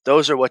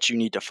 those are what you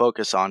need to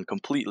focus on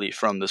completely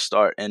from the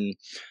start. And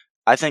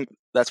I think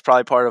that's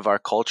probably part of our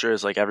culture,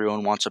 is like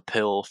everyone wants a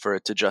pill for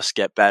it to just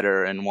get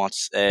better and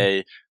wants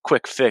a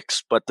quick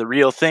fix, but the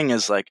real thing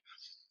is like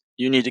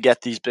you need to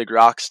get these big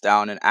rocks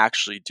down and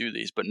actually do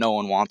these, but no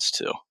one wants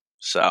to.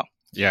 So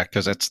Yeah,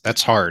 because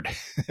that's hard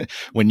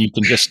when you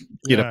can just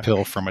get a Yeah.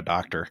 pill from a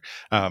doctor.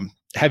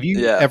 Have you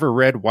Yeah. ever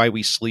read Why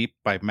We Sleep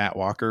by Matt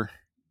Walker?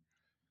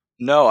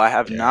 No, I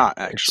have Yeah, not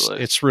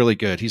actually. It's really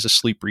good. He's a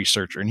sleep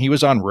researcher, and he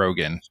was on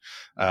Rogan,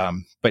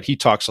 but he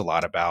talks a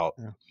lot about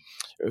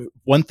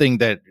one thing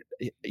that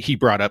he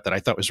brought up that I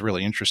thought was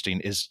really interesting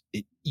is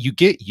you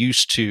get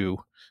used to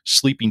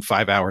sleeping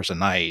 5 hours a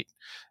night,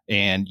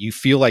 and you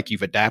feel like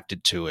you've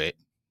adapted to it,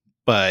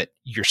 but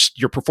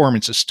your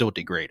performance is still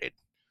degraded.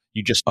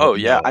 You just Oh don't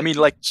yeah, know I it. mean,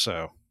 like,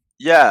 So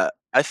yeah,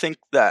 I think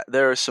that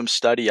there is some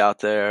study out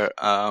there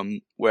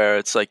where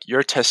it's like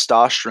your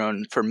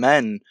testosterone for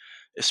men,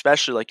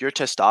 especially like your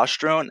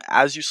testosterone,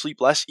 as you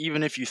sleep less,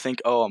 even if you think,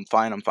 oh, I'm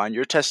fine,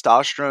 your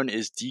testosterone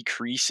is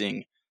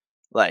decreasing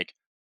like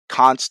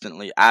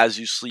constantly as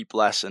you sleep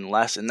less and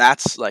less. And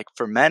that's like,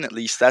 for men at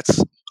least,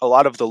 that's a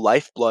lot of the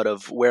lifeblood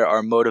of where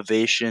our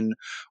motivation,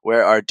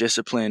 where our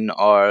discipline,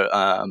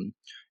 our,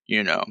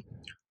 you know,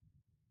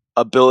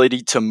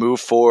 ability to move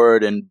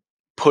forward and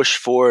push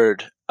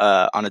forward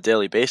on a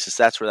daily basis.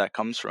 That's where that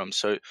comes from.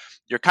 So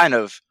you're kind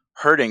of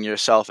hurting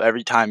yourself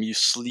every time you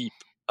sleep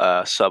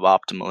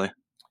suboptimally.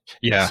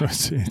 yeah, So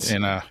it's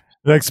and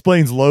that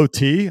explains low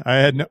T.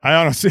 I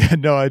honestly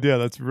had no idea.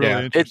 That's really Yeah.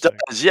 It interesting.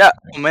 does, yeah.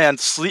 Oh, man,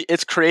 sleep.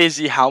 It's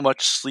crazy how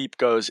much sleep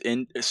goes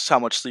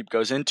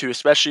into,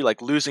 especially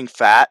like losing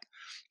fat.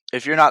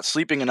 If you're not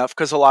sleeping enough,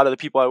 because a lot of the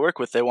people I work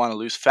with, they want to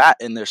lose fat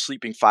and they're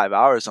sleeping 5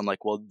 hours. I'm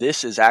like, well,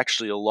 this is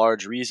actually a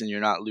large reason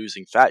you're not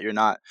losing fat. You're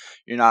not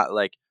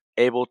like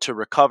able to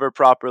recover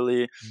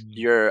properly.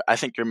 I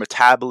think your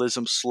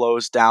metabolism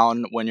slows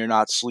down when you're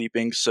not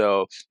sleeping.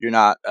 So you're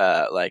not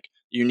like,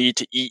 you need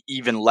to eat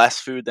even less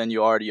food than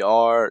you already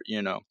are.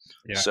 Yeah.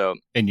 So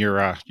And your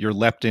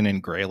leptin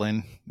and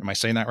ghrelin, am I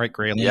saying that right?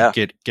 Ghrelin yeah,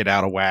 get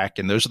out of whack,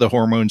 and those are the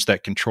hormones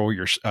that control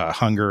your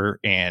hunger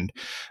and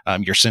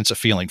your sense of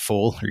feeling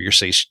full, or your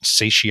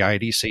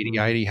satiety,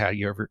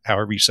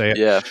 however you say it.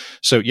 yeah,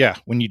 So yeah,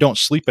 when you don't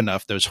sleep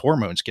enough, those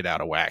hormones get out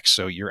of whack.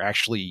 So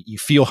you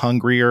feel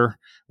hungrier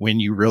when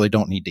you really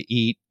don't need to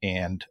eat,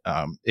 and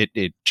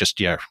it just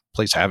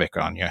plays havoc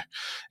on you.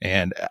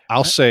 And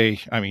I'll say,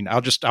 I mean,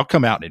 I'll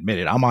come out and admit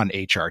it. I'm on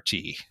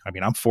HRT. I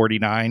mean, I'm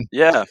 49,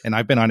 yeah, and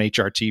I've been on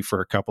HRT for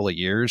a couple of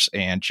years,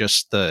 and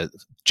just the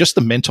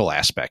mental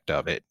aspect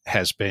of it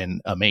has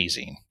been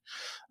amazing.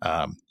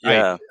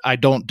 yeah. I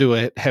don't do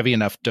a heavy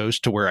enough dose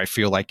to where I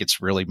feel like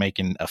it's really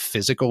making a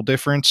physical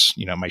difference.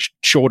 My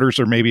shoulders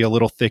are maybe a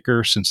little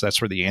thicker since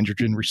that's where the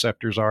androgen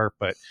receptors are,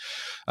 but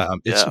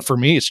it's, Yeah. for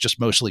me, it's just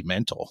mostly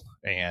mental.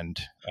 And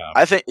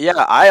I think,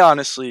 yeah, I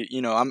honestly,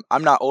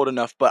 I'm not old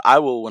enough, but I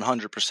will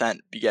 100%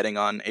 be getting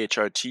on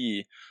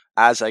HRT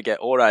as I get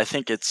older. I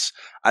think it's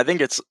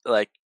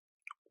like,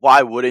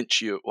 why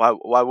wouldn't you?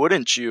 Why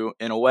wouldn't you,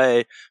 in a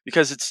way?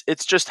 Because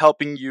it's just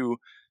helping you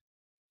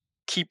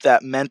keep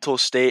that mental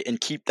state and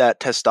keep that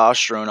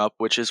testosterone up,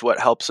 which is what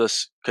helps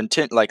us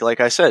continue, like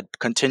I said,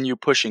 continue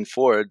pushing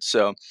forward.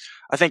 So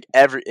I think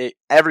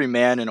every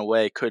man, in a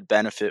way, could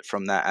benefit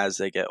from that as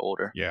they get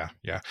older. yeah.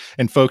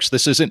 And folks,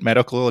 this isn't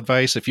medical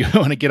advice. If you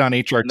want to get on No,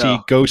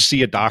 HRT, go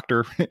see a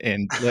doctor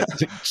and let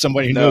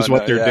somebody who no, knows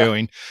what no, they're yeah.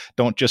 doing.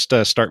 Don't just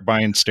start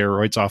buying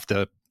steroids off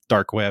the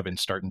dark web and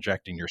start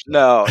injecting yourself.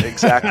 No,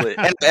 exactly.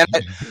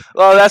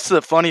 Well, that's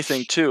the funny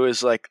thing too,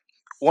 is like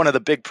one of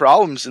the big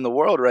problems in the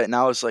world right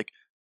now is like,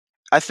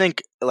 I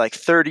think like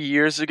 30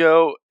 years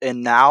ago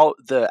and now,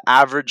 the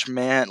average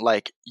man,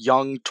 like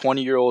young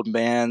 20-year-old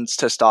man's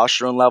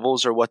testosterone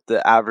levels are what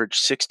the average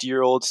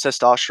 60-year-old's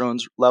testosterone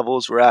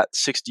levels were at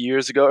 60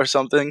 years ago or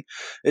something.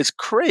 It's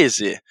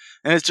crazy.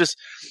 And it's just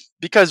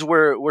because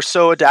we're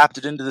so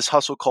adapted into this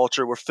hustle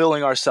culture. We're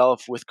filling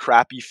ourselves with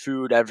crappy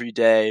food every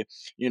day.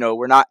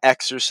 We're not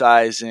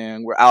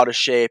exercising, we're out of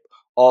shape,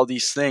 all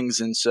these things.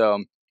 And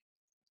so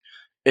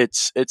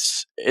it's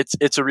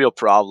a real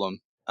problem,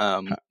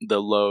 the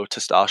low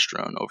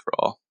testosterone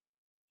overall.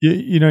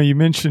 You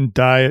mentioned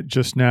diet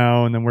just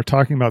now, and then we're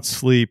talking about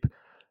sleep.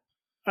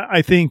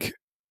 I think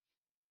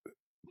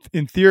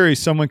in theory,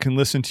 someone can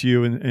listen to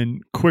you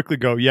and quickly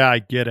go, yeah, I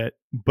get it.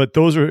 But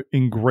those are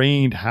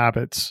ingrained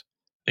habits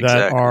that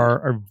Exactly.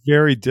 are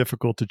very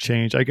difficult to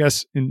change. I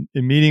guess in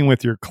meeting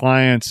with your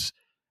clients,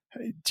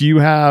 do you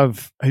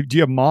have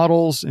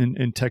models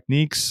and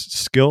techniques,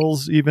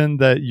 skills even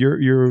that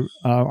you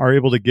are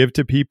able to give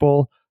to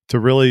people to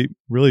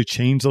really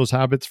change those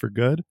habits for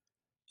good?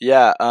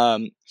 Yeah.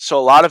 So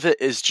a lot of it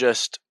is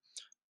just,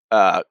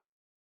 uh,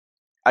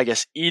 I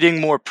guess,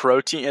 eating more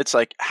protein. It's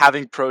like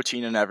having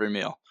protein in every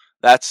meal.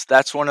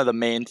 That's one of the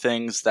main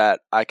things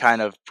that I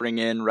kind of bring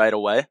in right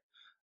away.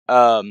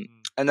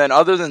 And then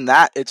other than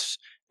that, it's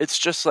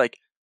just like,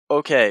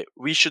 okay,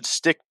 we should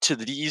stick to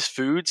these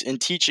foods and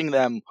teaching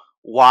them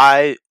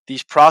why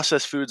these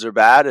processed foods are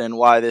bad and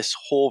why these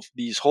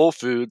whole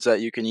foods that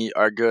you can eat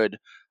are good.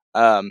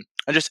 And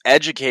just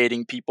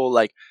educating people,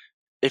 like,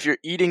 if you're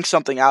eating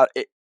something out,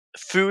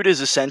 food is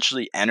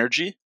essentially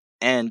energy,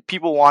 and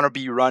people want to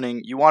be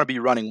running. You want to be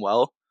running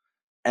well,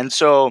 and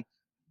so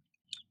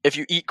if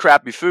you eat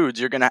crappy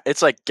foods,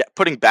 it's like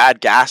putting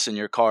bad gas in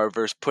your car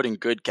versus putting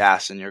good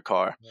gas in your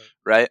car,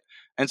 right?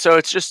 And so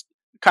it's just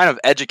kind of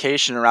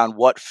education around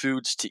what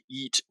foods to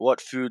eat,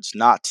 what foods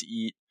not to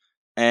eat,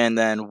 and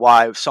then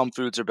why some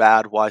foods are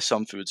bad, why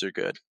some foods are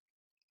good.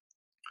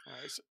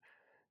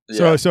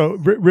 Yeah. So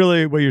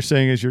really, what you're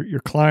saying is your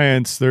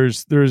clients.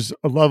 There's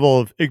a level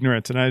of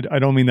ignorance, and I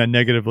don't mean that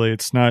negatively.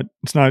 It's not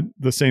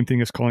the same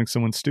thing as calling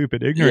someone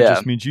stupid. Ignorant Yeah.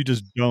 just means you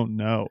just don't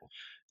know.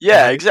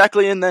 Yeah, Right?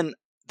 exactly. And then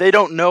they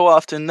don't know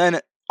often. Then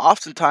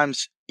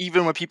oftentimes,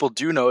 even when people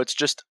do know, it's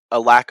just a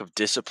lack of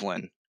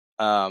discipline.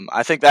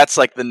 I think that's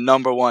like the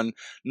number one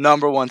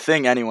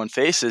thing anyone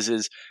faces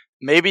is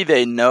maybe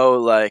they know,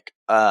 like,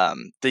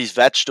 these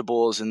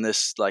vegetables and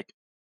this, like,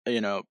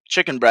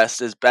 chicken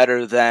breast is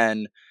better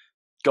than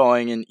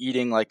going and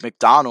eating like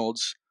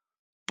McDonald's,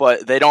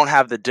 but they don't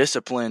have the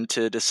discipline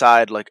to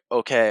decide, like,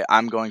 okay,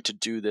 I'm going to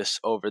do this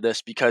over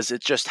this because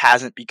it just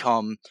hasn't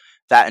become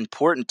that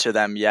important to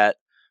them yet,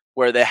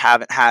 where they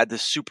haven't had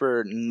this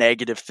super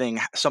negative thing,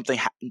 something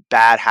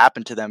bad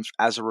happen to them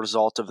as a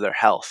result of their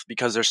health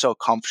because they're so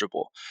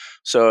comfortable.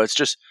 So it's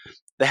just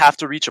they have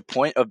to reach a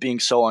point of being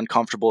so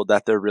uncomfortable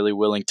that they're really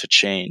willing to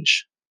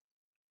change.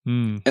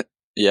 Hmm.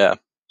 Yeah.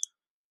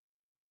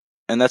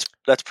 And that's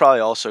probably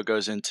also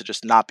goes into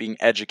just not being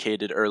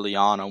educated early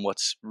on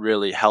what's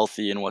really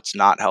healthy and what's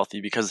not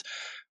healthy, because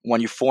when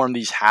you form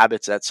these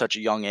habits at such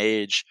a young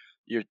age,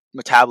 your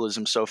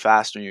metabolism's so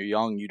fast when you're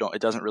young,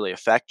 it doesn't really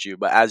affect you,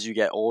 but as you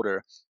get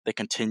older, they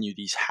continue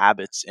these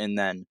habits, and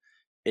then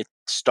it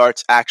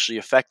starts actually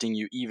affecting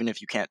you even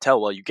if you can't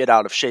tell. Well, you get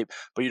out of shape,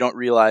 but you don't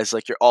realize,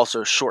 like, you're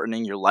also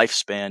shortening your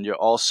lifespan, you're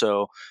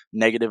also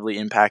negatively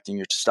impacting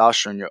your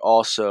testosterone, you're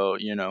also,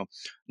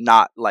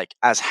 not like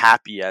as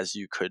happy as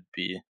you could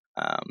be.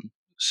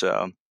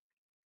 So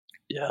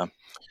yeah.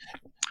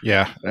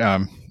 Yeah.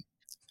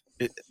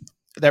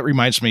 That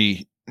reminds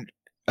me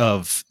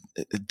of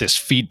this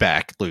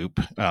feedback loop.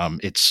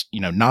 It's,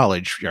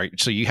 knowledge, right?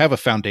 So you have a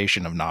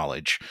foundation of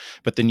knowledge,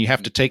 but then you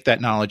have to take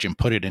that knowledge and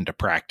put it into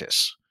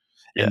practice.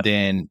 Yeah. And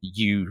then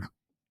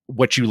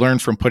what you learn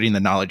from putting the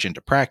knowledge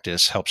into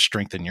practice helps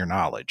strengthen your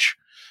knowledge.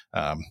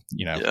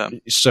 Yeah.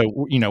 So,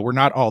 we're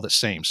not all the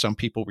same. Some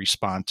people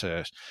respond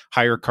to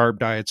higher carb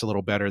diets a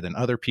little better than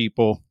other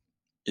people.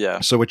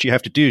 Yeah. So what you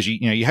have to do is,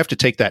 you have to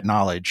take that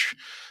knowledge,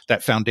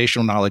 that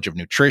foundational knowledge of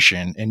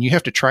nutrition, and you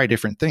have to try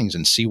different things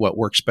and see what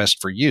works best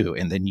for you.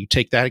 And then you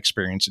take that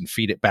experience and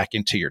feed it back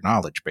into your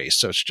knowledge base.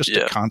 So it's just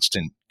a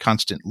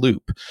constant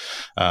loop.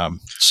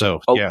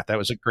 Yeah, that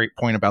was a great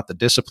point about the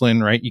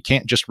discipline, right? You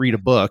can't just read a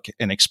book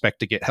and expect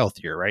to get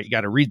healthier, right? You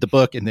got to read the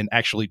book and then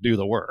actually do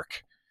the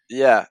work.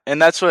 Yeah. And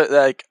that's what,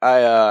 like,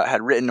 I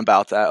had written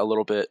about that a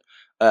little bit,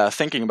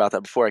 thinking about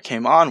that before I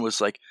came on, was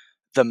like,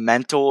 the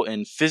mental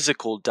and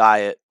physical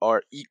diet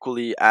are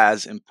equally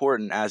as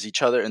important as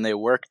each other, and they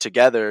work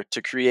together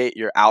to create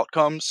your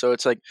outcomes. So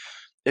it's like,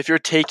 if you're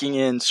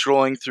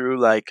scrolling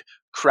through like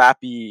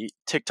crappy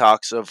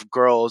TikToks of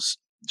girls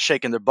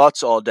shaking their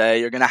butts all day,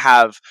 you're gonna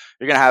have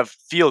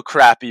feel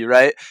crappy,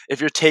 right? If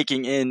you're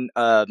taking in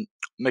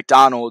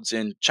McDonald's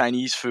and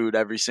Chinese food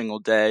every single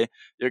day,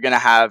 you're gonna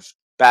have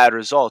bad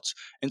results.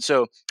 And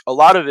so a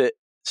lot of it,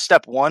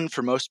 step one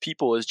for most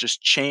people, is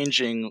just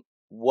changing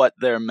what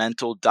their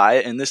mental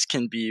diet, and this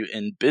can be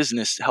in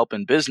business, help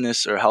in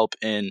business, or help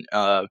in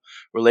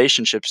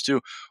relationships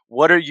too.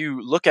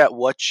 Look at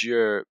what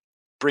you're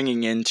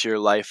bringing into your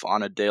life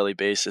on a daily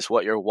basis,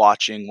 what you're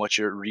watching, what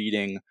you're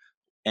reading,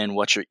 and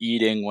what you're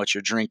eating, what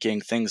you're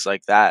drinking, things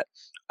like that.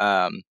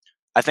 Um,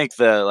 I think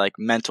the, like,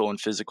 mental and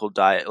physical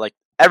diet, like,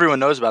 everyone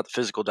knows about the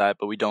physical diet,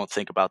 but we don't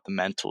think about the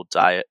mental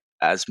diet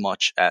as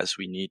much as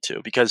we need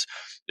to. Because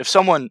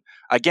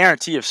I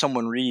guarantee, if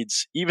someone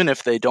reads, even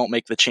if they don't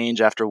make the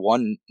change after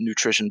one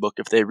nutrition book,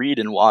 if they read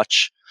and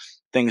watch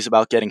things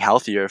about getting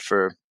healthier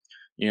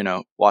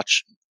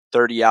watch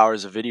 30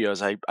 hours of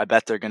videos, I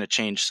bet they're going to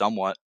change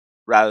somewhat,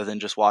 rather than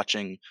just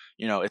watching,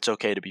 it's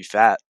okay to be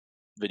fat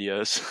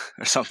videos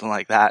or something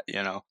like that.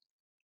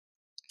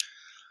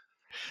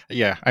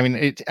 Yeah. I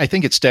mean, I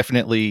think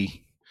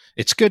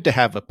it's good to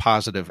have a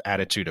positive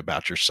attitude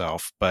about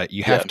yourself, but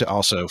you Yeah. have to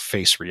also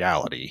face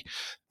reality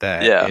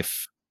that Yeah.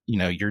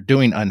 you're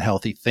doing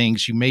unhealthy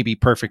things. You may be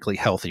perfectly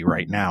healthy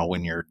right now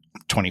when you're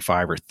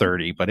 25 or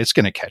 30, but it's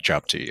going to catch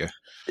up to you.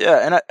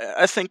 Yeah, and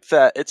I think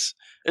that it's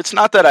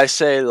not that I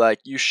say like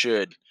you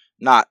should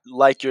not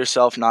like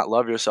yourself, not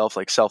love yourself,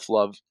 like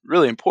self-love,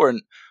 really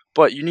important,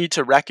 but you need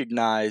to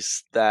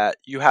recognize that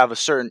you have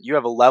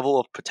a level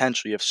of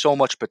potential. You have so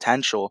much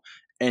potential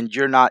and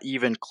you're not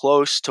even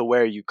close to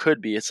where you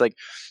could be. It's like,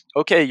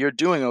 okay, you're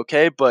doing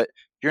okay, but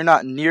you're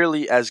not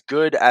nearly as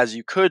good as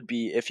you could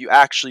be if you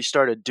actually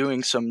started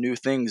doing some new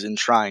things and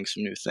trying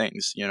some new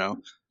things, you know?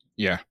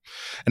 Yeah.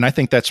 And I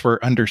think that's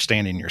where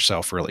understanding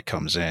yourself really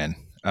comes in.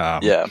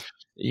 Yeah.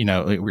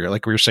 We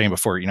were saying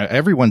before,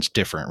 everyone's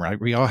different, right?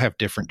 We all have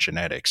different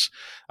genetics.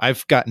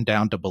 I've gotten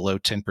down to below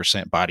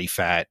 10% body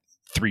fat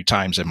 3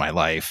 times in my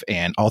life.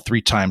 And all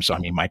 3 times, I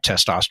mean, my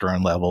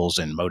testosterone levels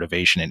and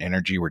motivation and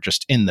energy were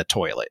just in the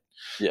toilet.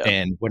 Yeah.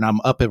 And when I'm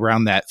up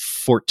around that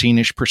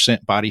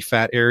 14-ish% body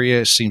fat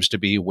area, seems to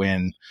be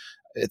when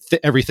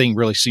everything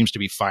really seems to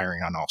be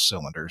firing on all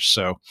cylinders.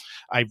 So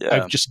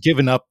I've just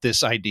given up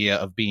this idea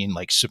of being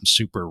like some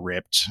super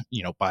ripped,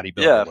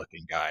 bodybuilder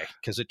looking guy.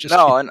 Cause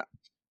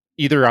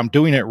either I'm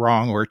doing it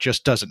wrong or it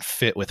just doesn't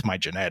fit with my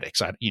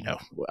genetics.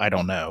 I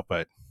don't know,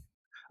 but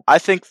I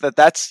think and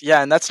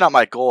that's not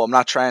my goal. I'm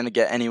not trying to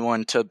get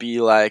anyone to be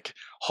like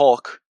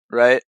Hulk,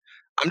 right?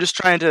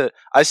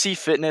 I see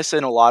fitness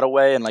in a lot of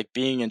way and like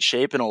being in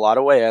shape in a lot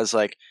of way as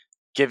like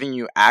giving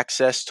you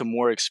access to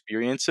more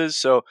experiences.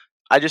 So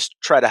I just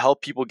try to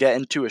help people get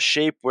into a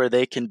shape where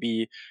they can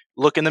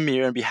look in the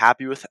mirror and be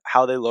happy with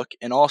how they look,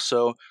 and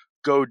also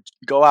go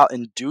out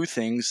and do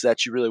things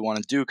that you really want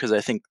to do. Because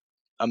I think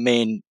the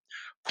main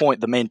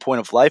point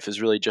of life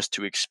is really just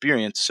to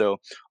experience. So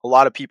a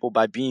lot of people,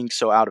 by being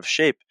so out of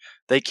shape,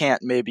 they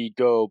can't maybe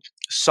go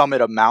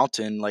summit a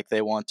mountain like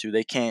they want to.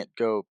 They can't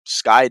go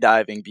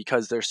skydiving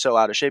because they're so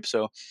out of shape.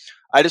 So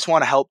I just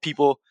want to help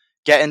people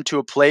get into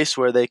a place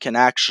where they can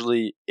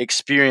actually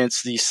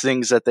experience these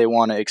things that they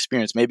want to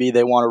experience. Maybe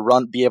they want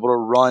to be able to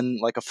run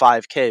like a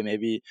 5K.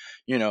 Maybe,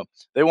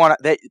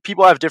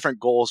 people have different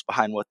goals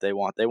behind what they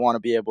want. They want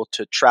to be able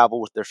to travel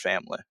with their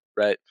family,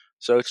 right?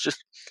 So it's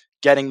just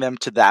getting them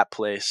to that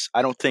place.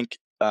 I don't think,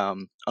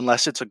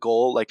 unless it's a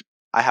goal, like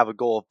I have a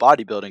goal of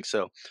bodybuilding.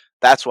 So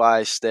that's why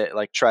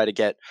I try to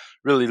get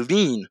really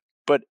lean.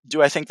 But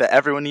do I think that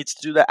everyone needs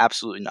to do that?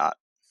 Absolutely not.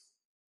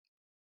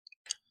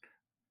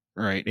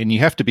 right. And you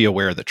have to be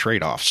aware of the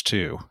trade-offs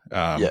too.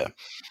 Yeah.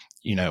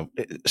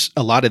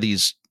 A lot of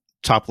these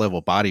top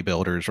level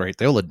bodybuilders, right?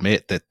 They'll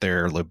admit that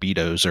their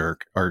libidos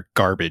are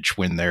garbage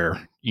when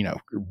they're,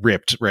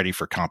 ripped, ready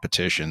for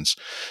competitions.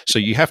 So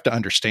you have to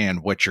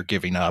understand what you're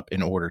giving up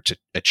in order to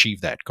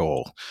achieve that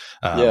goal.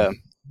 Yeah.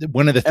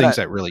 One of the things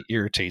that really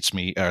irritates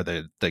me are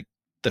the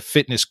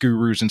fitness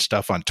gurus and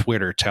stuff on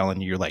Twitter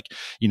telling you like,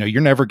 you're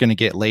never going to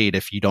get laid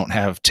if you don't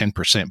have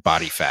 10%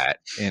 body fat.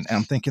 And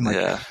I'm thinking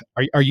like,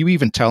 are you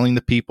even telling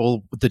the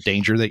people the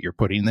danger that you're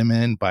putting them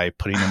in by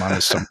putting them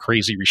on some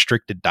crazy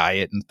restricted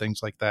diet and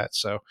things like that?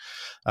 So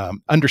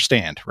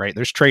understand, right?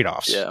 There's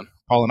trade-offs. Yeah.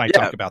 Paul and I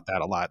talk about that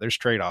a lot. There's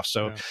trade-offs.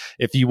 So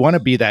if you want to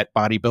be that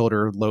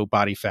bodybuilder, low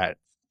body fat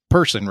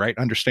person, right,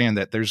 understand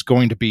that there's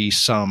going to be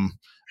some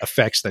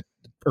effects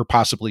or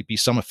possibly be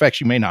some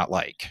effects you may not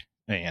like.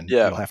 And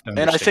you'll have to understand.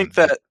 And I think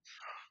that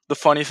the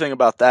funny thing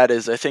about that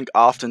is I think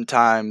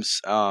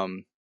oftentimes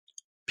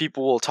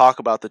people will talk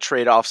about the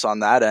trade-offs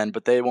on that end,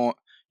 but they won't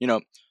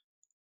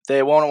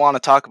want to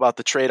talk about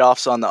the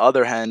trade-offs on the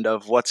other end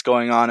of what's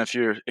going on if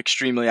you're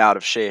extremely out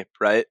of shape,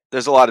 right?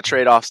 There's a lot of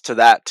trade-offs to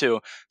that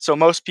too. So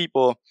most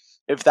people,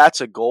 if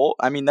that's a goal,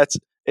 I mean,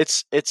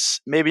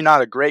 it's maybe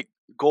not a great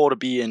goal to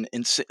be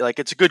it's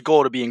a good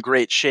goal to be in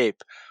great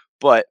shape,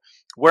 but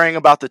worrying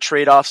about the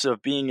trade-offs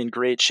of being in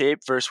great shape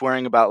versus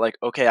worrying about like,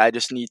 okay, I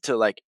just need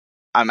to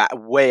I'm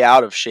way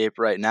out of shape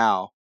right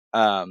now.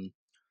 I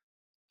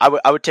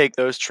would take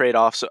those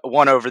trade-offs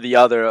one over the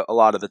other a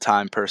lot of the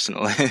time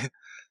personally.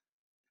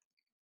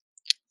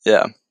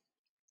 Yeah.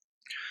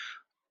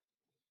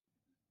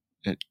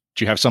 Do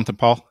you have something,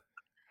 Paul?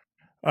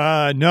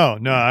 No.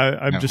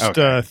 I'm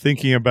just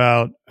thinking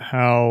about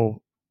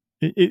how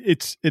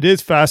it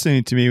is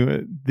fascinating to me.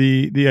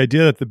 The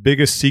idea that the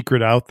biggest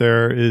secret out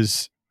there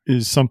is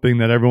something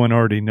that everyone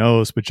already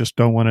knows, but just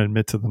don't want to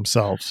admit to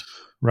themselves,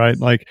 right?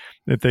 Like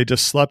if they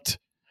just slept,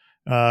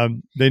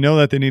 they know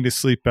that they need to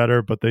sleep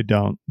better, but they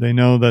don't. They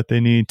know that they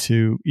need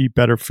to eat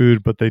better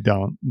food, but they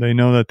don't. They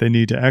know that they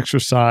need to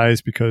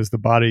exercise because the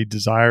body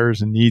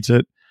desires and needs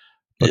it,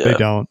 but they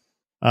don't.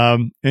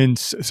 And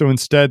so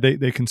instead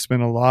they can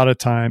spend a lot of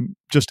time,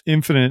 just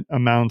infinite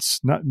amounts,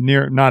 not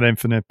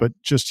infinite, but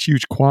just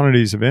huge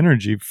quantities of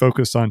energy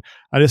focused on,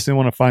 I just didn't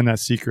want to find that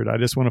secret. I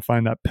just want to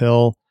find that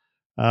pill.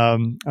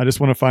 I just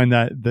want to find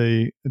that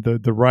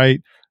the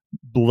right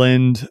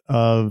blend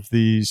of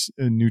these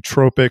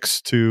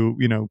nootropics to,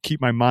 keep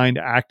my mind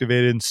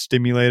activated and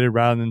stimulated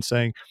rather than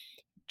saying,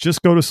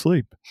 just go to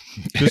sleep.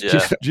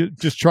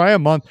 Just try a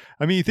month.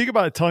 I mean, you think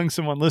about it, telling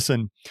someone,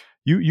 listen,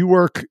 you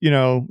work,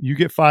 you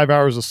get 5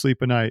 hours of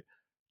sleep a night.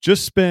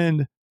 Just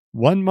spend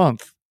 1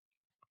 month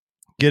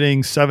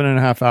getting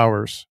 7.5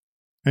 hours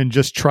and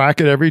just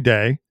track it every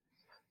day.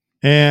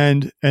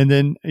 And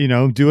then,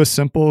 do a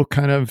simple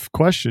kind of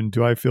question.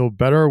 Do I feel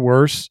better or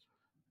worse?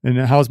 And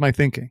how's my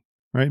thinking?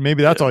 Right.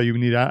 Maybe that's all you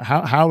need.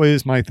 How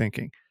is my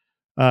thinking?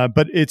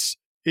 But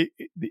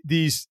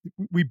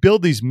we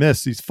build these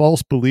myths, these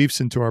false beliefs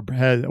into our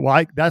head.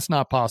 Well, that's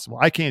not possible.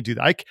 I can't do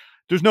that.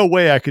 There's no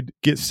way I could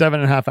get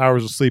 7.5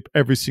 hours of sleep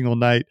every single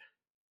night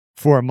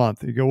for a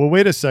month. You go, well,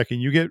 wait a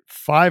second. You get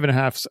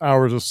 5.5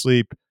 hours of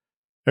sleep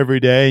every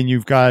day, and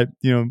you've got,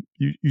 you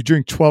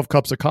drink 12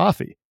 cups of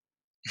coffee.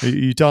 Are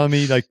you telling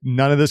me like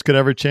none of this could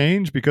ever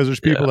change? Because there's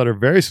people that are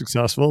very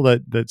successful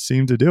that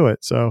seem to do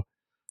it. So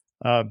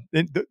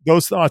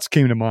those thoughts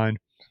came to mind.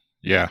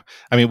 Yeah.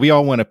 I mean, we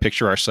all want to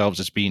picture ourselves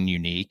as being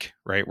unique,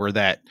 right? We're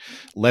that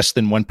less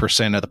than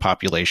 1% of the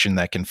population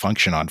that can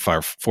function on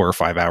 4 or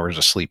 5 hours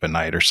of sleep a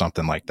night or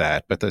something like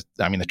that. But the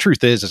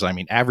truth is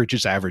average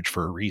is average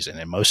for a reason.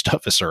 And most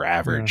of us are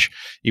average,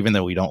 even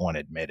though we don't want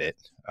to admit it.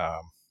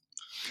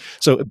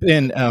 So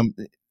Ben,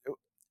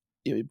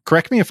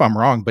 correct me if I'm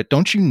wrong, but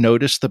don't you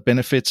notice the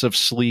benefits of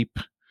sleep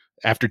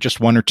after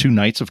just 1 or 2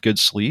 nights of good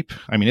sleep?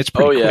 I mean, it's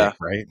pretty quick,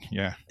 right?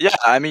 Yeah. Yeah.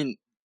 I mean,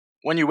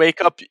 when you wake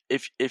up,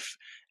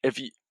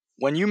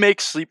 when you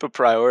make sleep a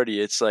priority,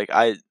 it's like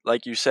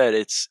you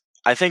said,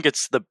 I think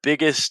it's the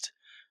biggest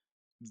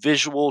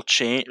visual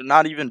change,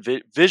 not even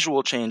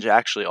visual change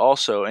actually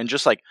also, and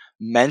just like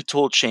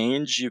mental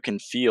change you can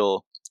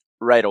feel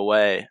right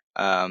away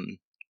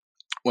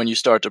when you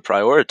start to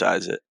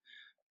prioritize it.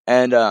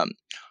 And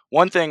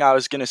one thing I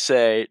was going to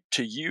say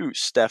to you,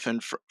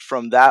 Stefan,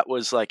 from that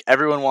was like,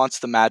 everyone wants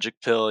the magic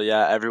pill.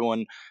 Yeah,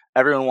 everyone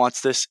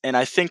wants this. And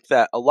I think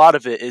that a lot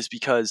of it is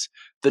because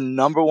the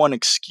number one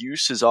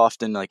excuse is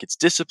often like it's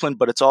discipline,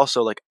 but it's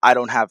also like, I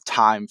don't have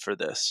time for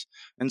this.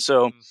 And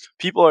so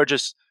people are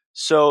just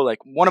so like,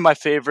 one of my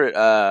favorite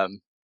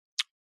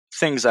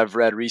things I've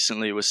read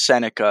recently was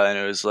Seneca, and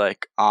it was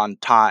like on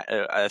time.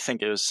 I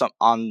think it was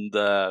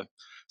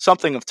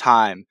something of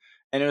time.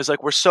 And it was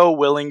like, we're so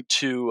willing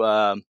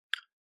to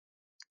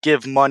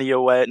give money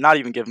away, not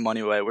even give money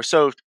away. We're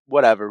so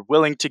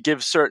willing to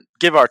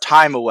give our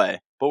time away,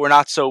 but we're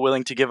not so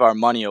willing to give our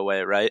money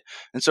away, right?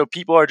 And so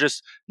people are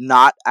just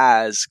not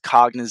as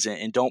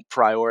cognizant and don't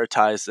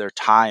prioritize their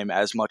time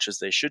as much as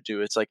they should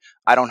do. It's like,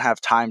 I don't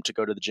have time to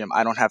go to the gym.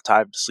 I don't have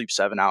time to sleep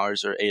 7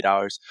 hours or 8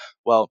 hours.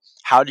 Well,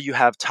 how do you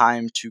have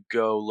time to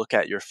go look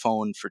at your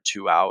phone for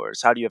 2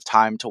 hours? How do you have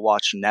time to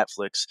watch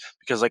Netflix?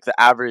 Because like the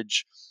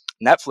average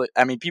Netflix,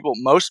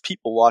 most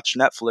people watch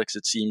Netflix.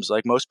 It seems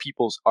like most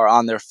people are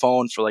on their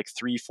phone for like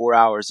 3-4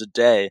 hours a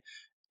day.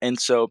 And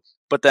so,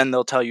 but then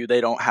they'll tell you they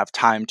don't have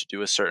time to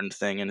do a certain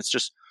thing. And it's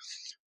just,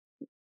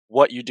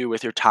 what you do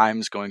with your time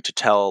is going to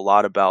tell a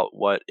lot about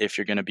if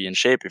you're going to be in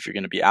shape, if you're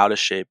going to be out of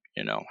shape,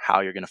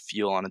 how you're going to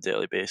feel on a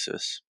daily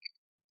basis.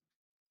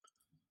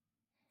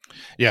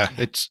 Yeah.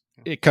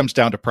 It comes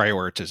down to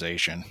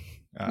prioritization.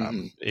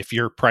 If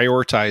you're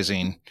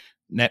prioritizing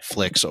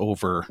Netflix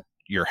over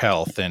your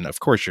health, then of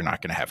course you're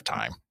not going to have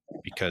time,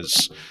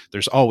 because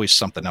there's always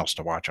something else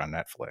to watch on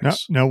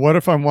Netflix. Now what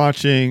if I'm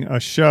watching a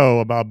show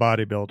about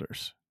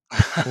bodybuilders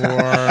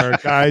or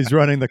guys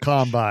running the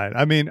combine?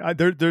 I mean,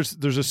 there's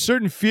a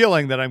certain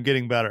feeling that I'm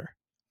getting better.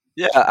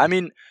 Yeah, I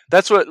mean,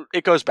 that's what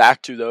it goes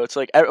back to, though. It's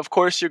like, of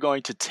course you're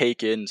going to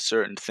take in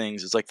certain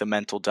things. It's like the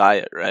mental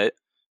diet, right?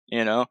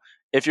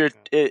 If you're,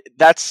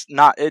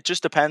 it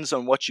just depends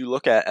on what you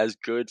look at as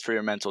good for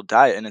your mental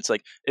diet. And it's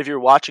like, if you're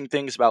watching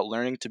things about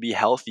learning to be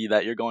healthy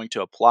that you're going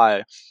to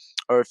apply,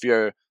 or if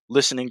you're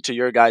listening to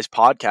your guys'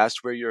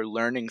 podcast where you're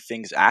learning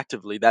things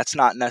actively, that's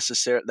not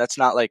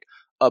like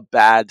a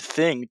bad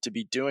thing to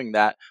be doing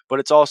that, but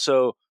it's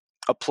also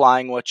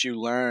applying what you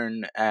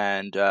learn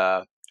and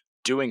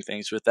doing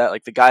things with that.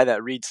 Like the guy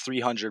that reads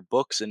 300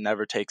 books and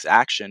never takes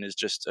action is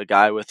just a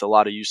guy with a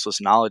lot of useless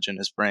knowledge in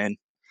his brain.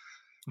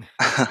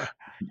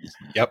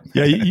 Yep.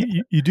 Yeah,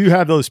 you do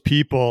have those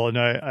people, and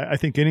I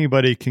think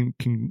anybody can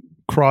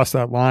cross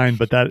that line.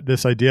 But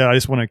this idea, I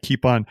just want to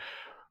keep on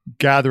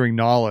gathering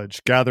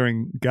knowledge,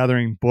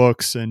 gathering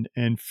books,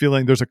 and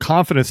feeling there's a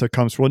confidence that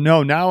comes. Well,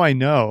 no, now I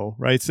know,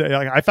 right? So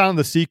like, I found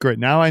the secret.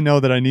 Now I know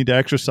that I need to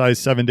exercise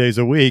 7 days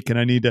a week, and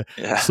I need to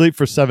sleep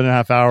for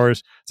 7.5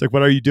 hours. It's like,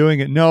 what are you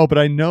doing it? No, but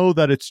I know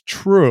that it's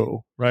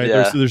true, right?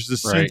 Yeah. There's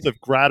this sense of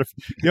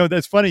gratification.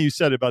 That's funny you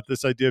said about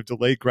this idea of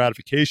delayed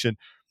gratification.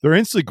 They're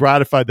instantly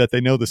gratified that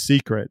they know the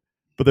secret,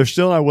 but they're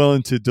still not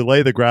willing to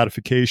delay the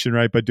gratification,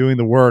 right? By doing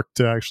the work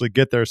to actually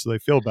get there so they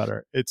feel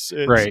better. It's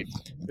right.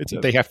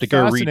 They have to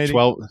go read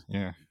 12.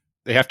 Yeah.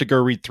 They have to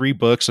go read 3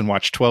 books and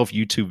watch 12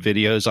 YouTube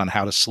videos on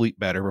how to sleep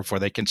better before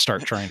they can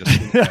start trying to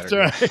sleep better.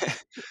 That's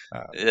right.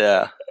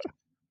 Yeah.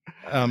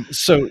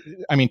 So,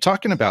 I mean,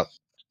 talking about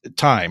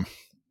time,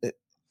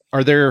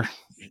 are there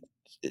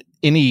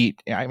any,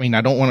 I mean,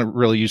 I don't want to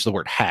really use the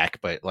word hack,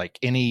 but like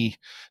any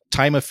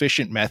time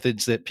efficient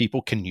methods that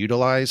people can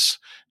utilize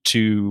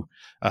to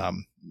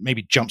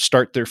maybe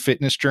jumpstart their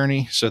fitness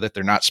journey so that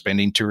they're not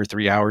spending 2 or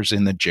 3 hours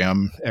in the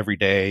gym every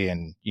day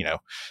and,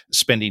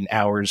 spending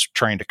hours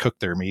trying to cook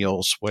their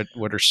meals? What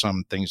are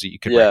some things that you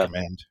could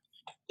recommend?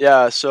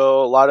 Yeah,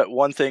 so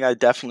one thing I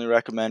definitely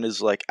recommend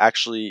is like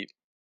actually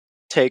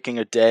taking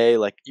a day,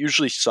 like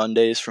usually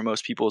Sundays for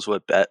most people is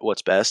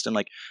what's best, and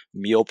like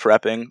meal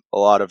prepping a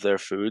lot of their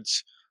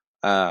foods.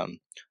 Um,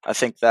 I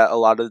think that a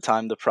lot of the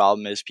time the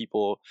problem is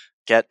people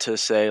get to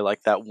say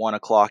like that 1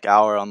 o'clock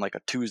hour on like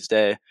a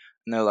Tuesday,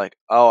 and they're like,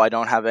 "Oh, I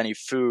don't have any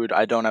food.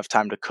 I don't have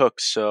time to cook,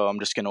 so I'm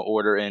just gonna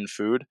order in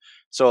food."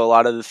 So a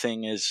lot of the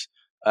thing is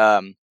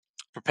um,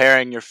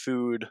 preparing your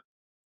food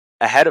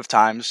ahead of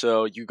time,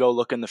 so you go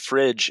look in the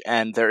fridge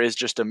and there is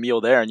just a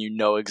meal there and you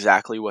know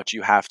exactly what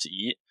you have to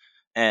eat.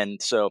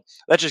 And so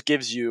that just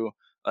gives you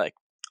like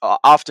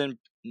often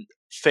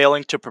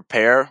failing to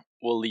prepare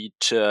will lead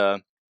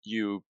to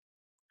you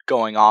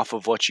going off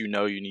of what you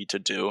know you need to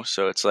do.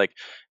 So it's like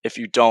if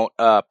you don't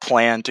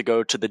plan to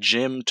go to the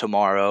gym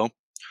tomorrow,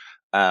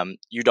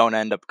 you don't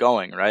end up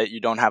going, right? You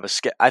don't have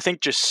I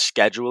think just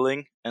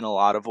scheduling in a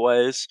lot of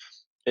ways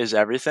is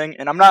everything.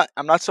 And I'm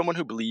not someone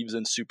who believes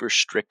in super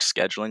strict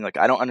scheduling. Like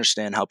I don't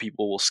understand how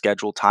people will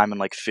schedule time in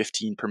like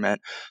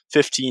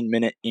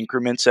 15-minute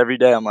increments every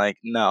day. I'm like,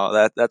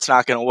 no, that's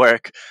not going to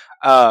work.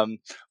 Um,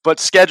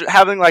 but schedule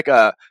having like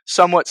a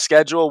somewhat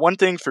schedule, one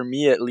thing for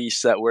me at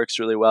least that works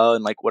really well,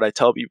 and like what I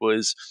tell people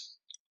is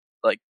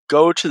like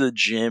go to the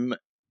gym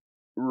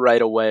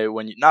right away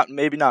when you not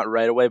maybe not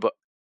right away, but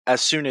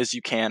as soon as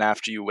you can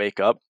after you wake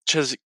up,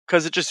 just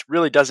because it just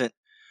really doesn't.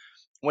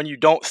 When you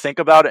don't think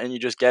about it and you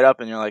just get up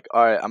and you're like,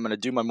 all right, I'm gonna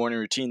do my morning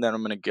routine, then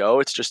I'm gonna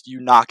go. It's just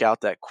you knock out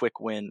that quick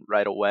win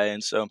right away,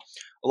 and so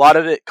a lot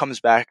of it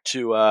comes back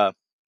to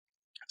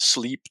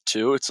sleep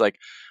too. It's like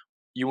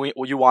you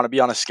want to be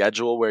on a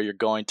schedule where you're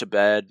going to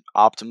bed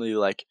optimally,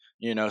 like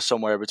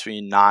somewhere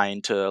between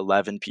 9 to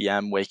 11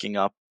 p.m. Waking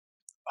up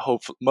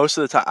hopefully most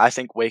of the time. I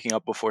think waking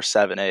up before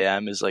 7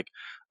 a.m. is like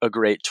a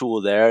great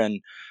tool there.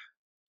 And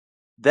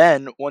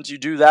then once you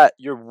do that,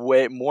 your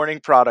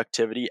morning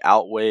productivity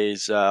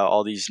outweighs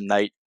all these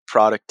night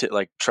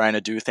like trying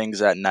to do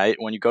things at night.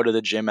 When you go to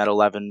the gym at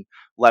 11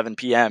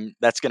 p.m.,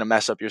 that's going to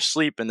mess up your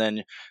sleep, and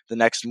then the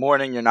next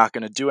morning you're not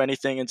going to do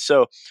anything. And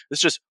so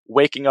it's just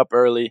waking up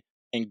early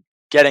and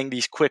getting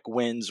these quick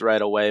wins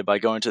right away by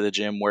going to the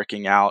gym,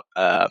 working out,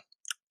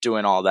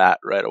 doing all that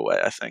right away,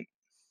 I think.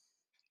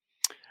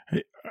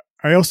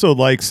 I also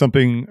like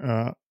something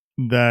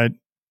that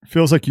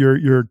feels like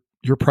you're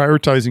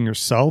prioritizing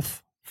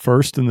yourself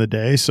first in the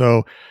day.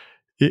 So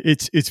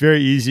it's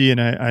very easy, and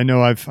I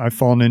know I've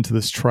fallen into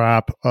this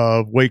trap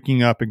of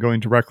waking up and going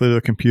directly to the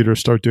computer,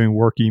 start doing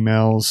work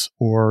emails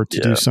or to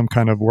do Yeah. some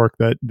kind of work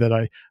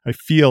that I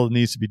feel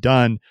needs to be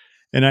done.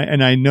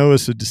 And I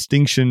notice a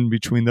distinction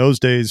between those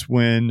days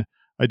when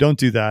I don't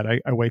do that.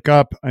 I wake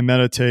up, I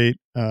meditate,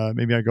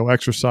 maybe I go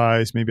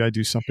exercise, maybe I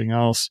do something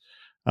else.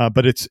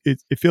 But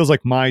it feels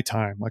like my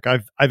time. Like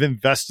I've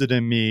invested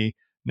in me.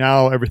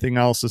 Now everything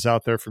else is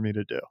out there for me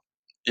to do.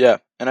 Yeah,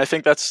 and I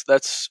think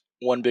that's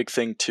one big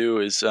thing too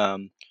is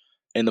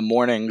in the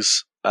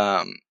mornings,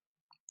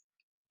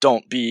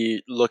 don't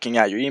be looking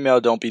at your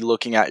email, don't be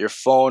looking at your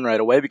phone right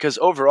away, because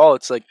overall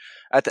it's like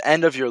at the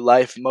end of your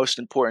life, most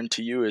important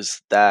to you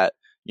is that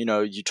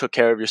you took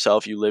care of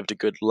yourself, you lived a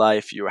good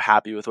life, you were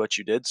happy with what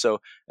you did. So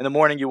in the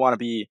morning you want to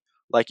be,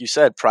 like you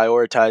said,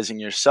 prioritizing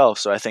yourself.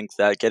 So I think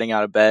that getting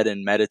out of bed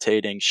and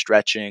meditating,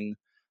 stretching,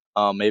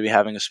 maybe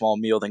having a small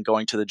meal, then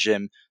going to the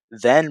gym,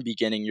 then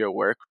beginning your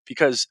work,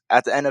 because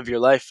at the end of your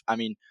life, I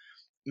mean,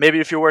 maybe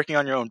if you're working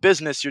on your own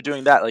business, you're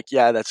doing that. Like,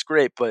 yeah, that's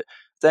great. But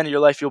then in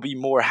your life, you'll be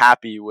more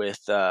happy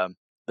with the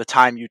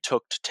time you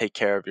took to take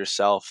care of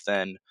yourself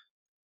than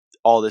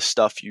all this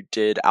stuff you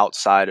did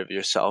outside of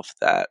yourself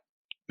that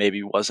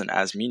maybe wasn't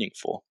as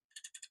meaningful.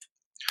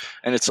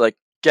 And it's like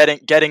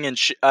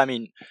I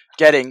mean,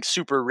 getting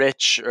super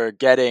rich or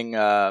getting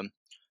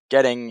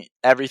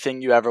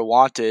everything you ever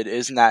wanted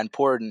isn't that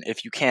important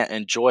if you can't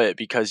enjoy it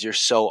because you're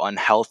so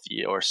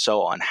unhealthy or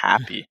so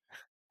unhappy.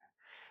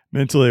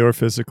 Mentally or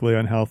physically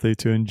unhealthy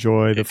to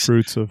enjoy the Ex-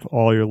 fruits of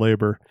all your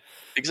labor.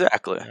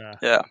 exactly. Yeah.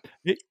 Yeah.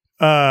 It-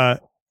 Uh,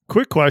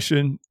 quick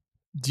question: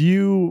 Do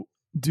you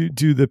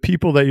do the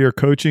people that you're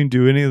coaching?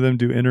 Do any of them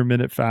do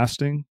intermittent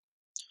fasting?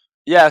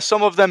 Yeah,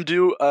 some of them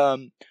do.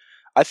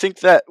 I think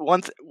that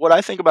what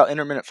I think about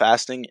intermittent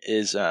fasting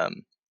is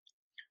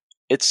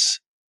it's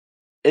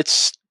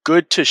it's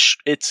good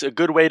it's a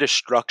good way to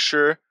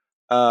structure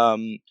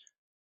um,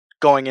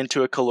 going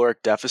into a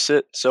caloric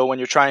deficit. So when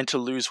you're trying to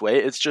lose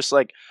weight, it's just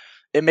like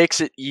it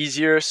makes it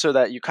easier so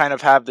that you kind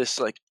of have this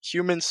like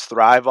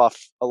a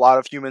lot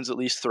of humans at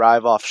least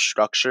thrive off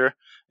structure.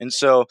 And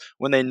so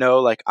when they know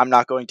like I'm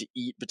not going to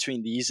eat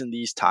between these and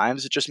these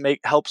times, it just make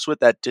helps with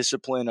that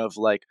discipline of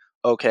like,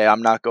 okay,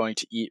 I'm not going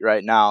to eat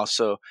right now.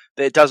 So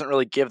it doesn't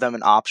really give them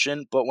an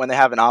option, but when they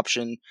have an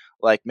option,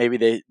 like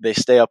maybe they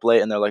stay up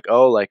late and they're like,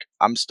 oh, like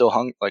I'm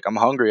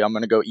hungry, I'm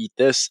going to go eat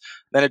this.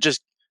 Then it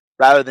just,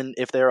 rather than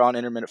if they're on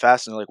intermittent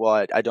fasting, they're like,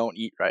 well, I don't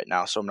eat right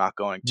now, so I'm not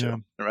going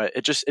to. Yeah. Right?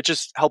 It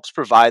just helps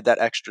provide that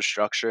extra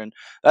structure, and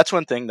that's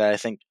one thing that I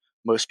think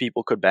most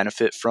people could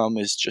benefit from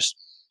is just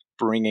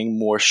bringing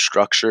more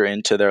structure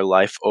into their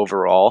life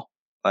overall.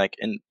 Like,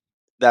 and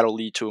that'll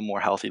lead to a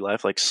more healthy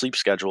life, like sleep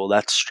schedule,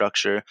 that's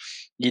structure,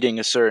 eating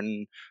a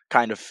certain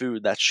kind of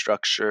food, that's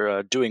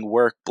structure, doing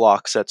work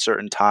blocks at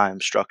certain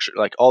times, structure,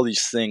 like all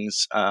these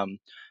things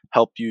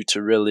help you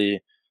to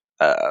really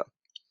uh,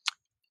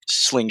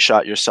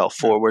 slingshot yourself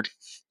Yeah. forward.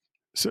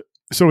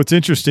 So it's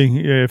interesting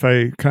if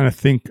I kind of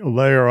think a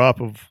layer up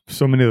of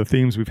so many of the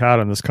themes we've had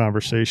on this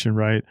conversation,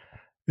 right?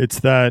 It's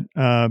that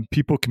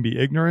people can be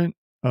ignorant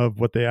of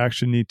what they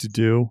actually need to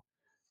do.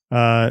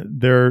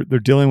 They're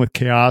dealing with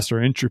chaos or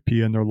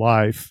entropy in their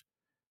life,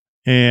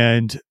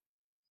 and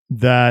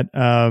that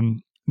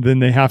then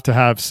they have to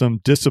have some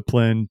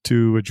discipline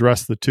to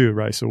address the two,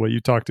 right? So what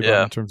you talked about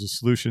Yeah. in terms of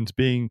solutions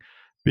being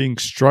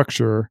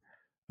structure,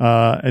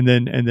 and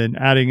then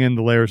adding in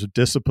the layers of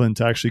discipline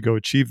to actually go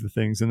achieve the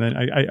things. And then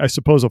I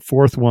suppose a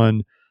fourth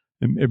one,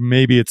 and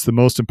maybe it's the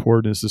most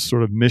important, is this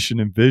sort of mission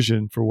and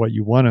vision for what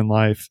you want in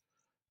life.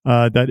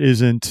 That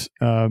isn't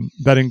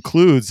that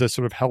includes a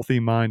sort of healthy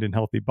mind and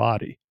healthy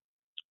body.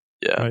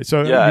 Yeah. Right.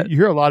 So Yeah. you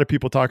hear a lot of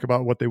people talk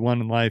about what they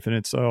want in life, and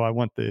it's, I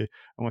want the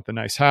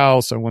nice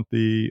house, I want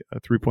the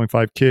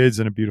 3.5 kids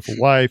and a beautiful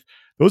wife.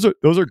 Those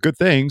are good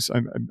things.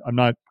 I'm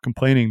not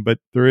complaining, but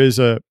there is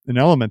an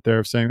element there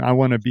of saying I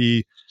want to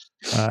be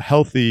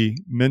healthy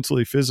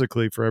mentally,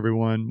 physically for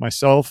everyone,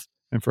 myself,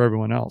 and for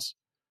everyone else.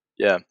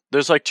 Yeah,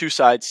 there's like two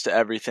sides to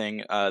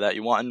everything that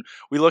you want, and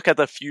we look at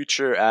the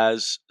future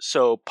as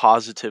so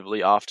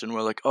positively often.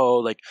 We're like, oh,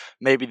 like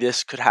maybe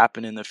this could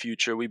happen in the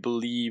future. We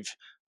believe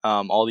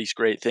all these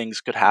great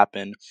things could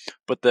happen,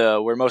 but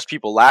the where most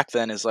people lack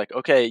then is like,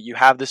 okay, you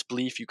have this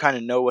belief, you kind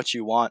of know what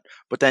you want,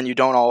 but then you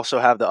don't also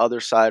have the other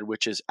side,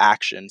 which is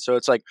action. So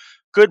it's like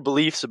good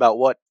beliefs about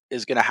what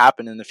is going to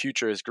happen in the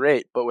future is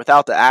great, but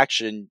without the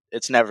action,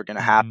 it's never going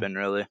to happen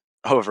really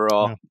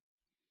overall.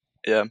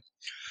 Yeah. Yeah.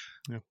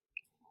 Yeah.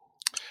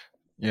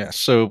 Yeah.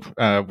 So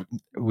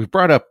we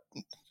brought up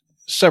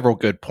several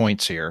good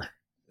points here.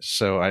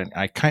 So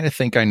I kind of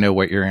think I know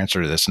what your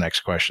answer to this next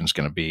question is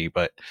going to be,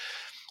 but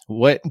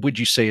what would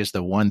you say is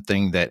the one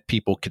thing that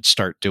people could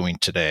start doing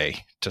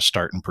today to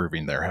start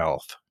improving their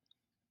health?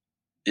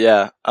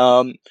 Yeah.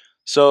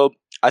 So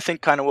I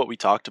think kind of what we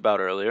talked about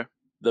earlier,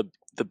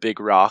 the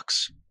big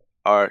rocks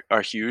are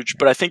huge,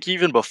 but I think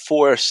even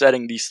before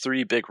setting these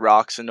three big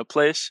rocks into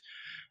place,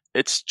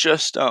 it's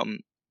just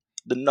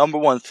the number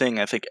one thing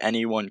I think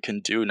anyone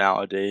can do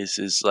nowadays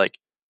is like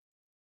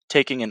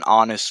taking an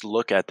honest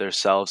look at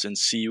themselves and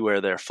see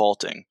where they're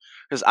faulting.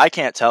 Because I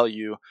can't tell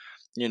you,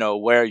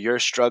 where you're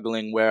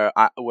struggling, where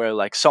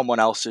like someone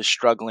else is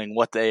struggling,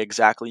 what they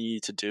exactly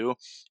need to do,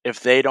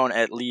 if they don't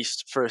at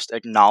least first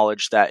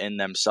acknowledge that in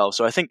themselves.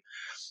 So I think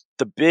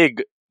the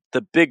big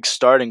the big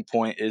starting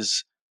point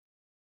is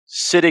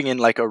sitting in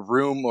like a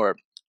room or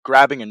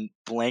grabbing a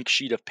blank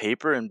sheet of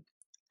paper and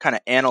kind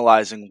of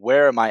analyzing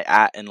where am I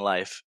at in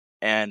life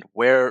and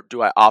where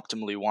do I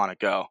optimally want to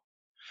go,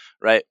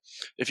 right?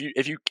 If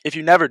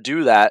you never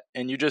do that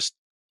and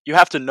you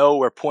have to know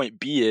where point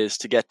B is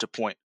to get to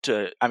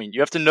you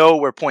have to know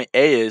where point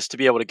A is to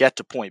be able to get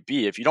to point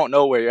B. If you don't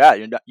know where you're at,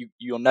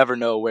 you'll never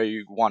know where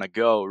you want to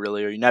go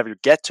really, or you never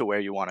get to where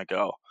you want to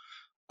go.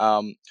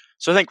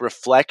 So I think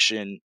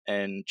reflection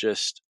and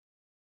just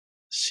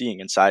seeing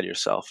inside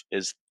yourself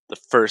is the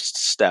first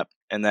step,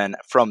 and then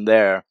from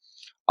there,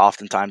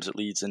 oftentimes it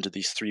leads into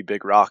these three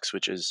big rocks,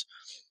 which is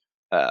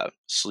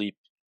sleep,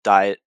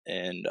 diet,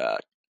 and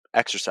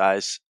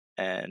exercise.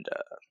 And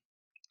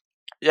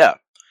yeah,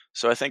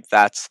 so I think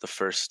that's the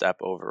first step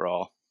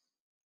overall.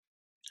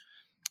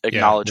 Yeah.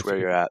 Acknowledge where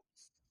you're at.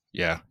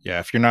 Yeah.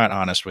 If you're not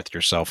honest with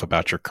yourself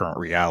about your current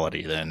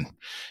reality, then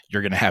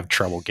you're going to have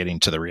trouble getting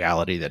to the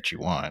reality that you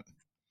want.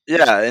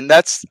 Yeah, and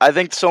I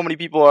think so many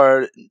people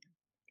are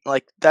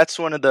like, that's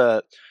one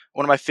of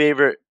my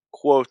favorite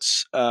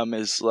quotes,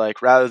 is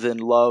like, rather than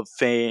love,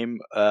 fame,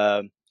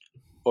 or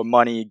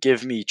money,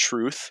 give me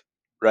truth,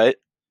 right?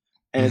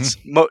 And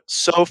Mm-hmm. it's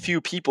so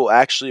few people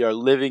actually are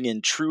living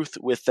in truth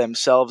with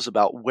themselves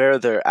about where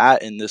they're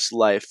at in this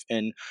life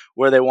and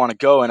where they want to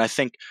go. And I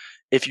think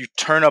if you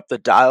turn up the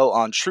dial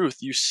on truth,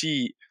 you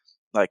see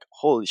like,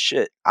 holy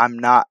shit, I'm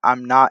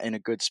not in a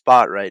good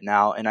spot right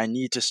now, and I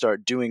need to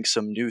start doing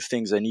some new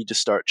things. I need to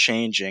start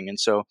changing. And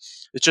so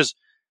it's just,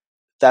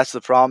 that's the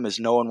problem, is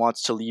no one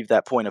wants to leave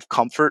that point of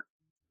comfort.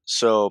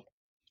 So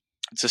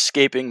it's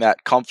escaping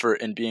that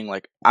comfort and being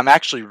like, I'm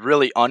actually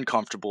really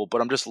uncomfortable, but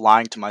I'm just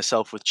lying to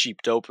myself with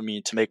cheap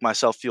dopamine to make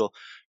myself feel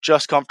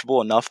just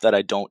comfortable enough that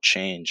I don't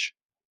change.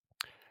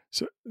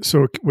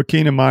 So what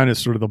came to mind is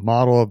sort of the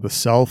model of the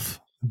self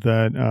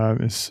that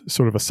is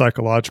sort of a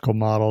psychological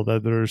model,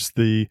 that there's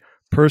the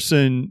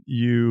person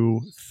you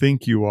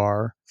think you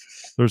are,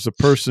 there's the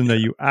person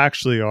that you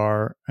actually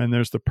are, and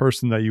there's the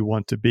person that you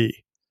want to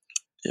be.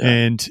 Yeah.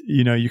 And,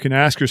 you can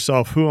ask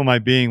yourself, who am I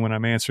being when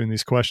I'm answering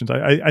these questions?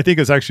 I think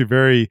it's actually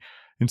very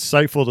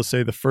insightful to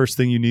say the first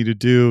thing you need to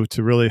do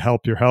to really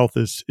help your health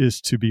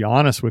is to be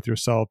honest with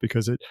yourself,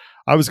 because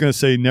I was going to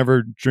say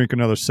never drink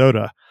another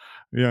soda,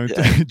 Yeah.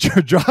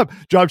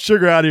 drop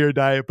sugar out of your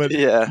diet. But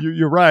Yeah.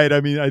 you're right. I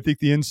mean, I think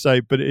the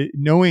insight, but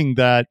knowing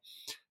that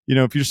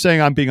if you're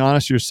saying I'm being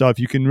honest to yourself,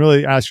 you can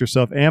really ask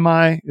yourself,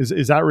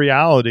 is that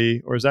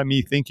reality, or is that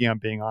me thinking I'm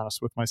being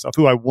honest with myself,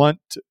 who I want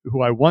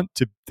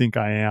to think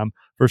I am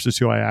versus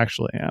who I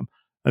actually am?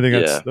 I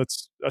think Yeah.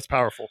 that's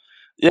powerful.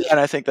 Yeah, and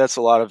I think that's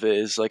a lot of it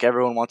is like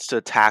everyone wants to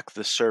attack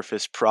the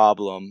surface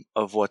problem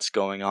of what's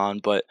going on,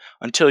 but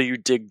until you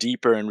dig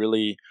deeper and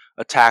really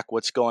attack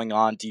what's going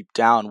on deep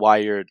down, why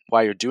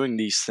you're doing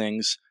these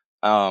things,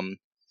 um,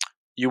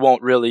 you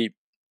won't really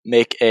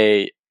make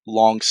a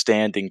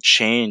long-standing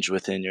change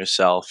within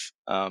yourself.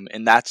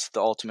 And that's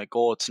the ultimate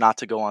goal. It's not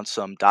to go on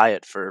some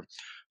diet for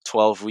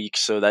 12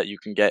 weeks so that you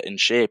can get in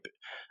shape.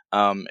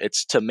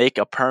 It's to make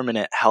a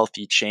permanent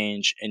healthy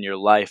change in your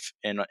life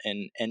in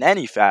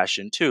any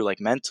fashion too, like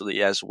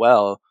mentally as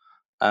well.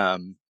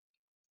 Um,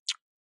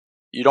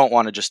 you don't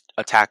want to just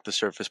attack the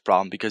surface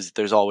problem because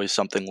there's always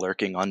something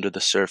lurking under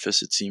the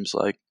surface, it seems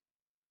like.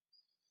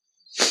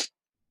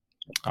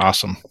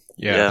 Awesome.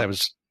 Yeah, Yeah. that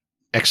was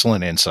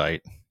excellent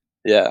insight.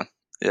 Yeah.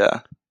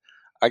 Yeah.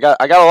 I got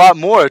a lot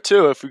more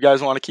too if you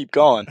guys want to keep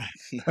going.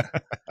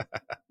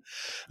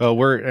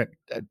 Well,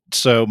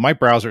 so my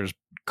browser's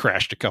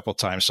crashed a couple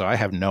times, so I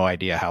have no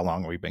idea how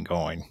long we've been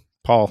going.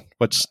 Paul,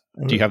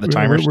 do you have the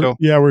timer still?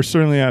 We're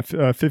certainly at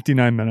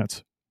 59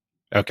 minutes.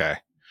 Okay.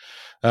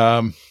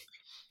 I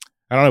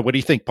don't know. What do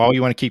you think, Paul?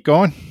 You want to keep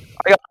going?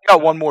 I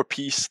got one more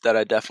piece that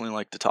I definitely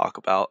like to talk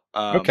about.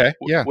 Okay.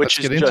 Yeah. Which let's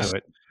is get just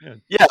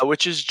into it.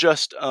 which is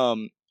just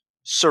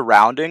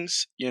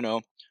surroundings,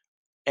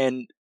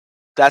 and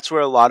that's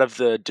where a lot of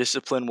the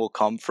discipline will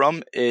come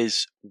from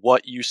is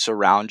what you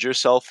surround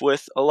yourself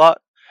with a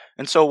lot.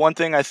 And so one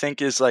thing I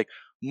think is like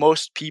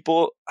most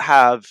people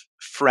have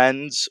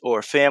friends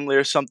or family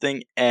or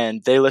something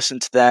and they listen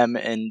to them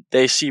and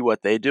they see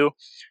what they do,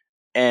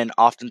 and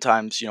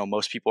oftentimes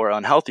most people are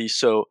unhealthy,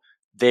 so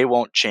they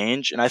won't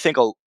change. And I think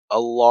a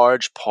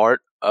large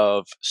part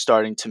of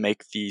starting to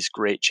make these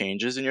great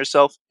changes in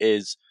yourself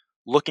is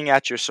looking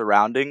at your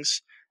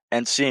surroundings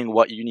and seeing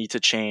what you need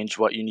to change,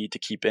 what you need to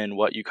keep in,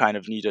 what you kind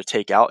of need to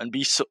take out, and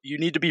you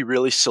need to be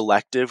really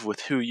selective with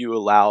who you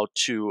allow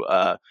to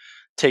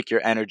take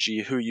your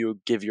energy, who you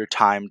give your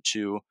time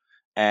to,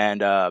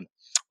 and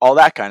all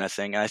that kind of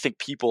thing. And I think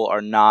people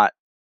are not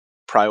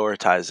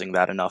prioritizing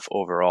that enough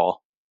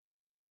overall.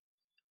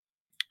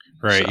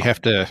 Right. So.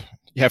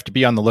 You have to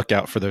be on the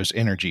lookout for those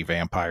energy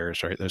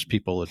vampires, right? Those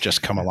people that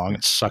just come along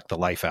and suck the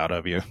life out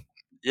of you.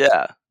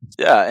 Yeah.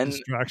 Yeah. And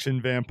distraction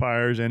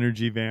vampires,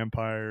 energy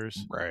vampires.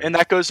 Right. And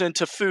that goes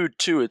into food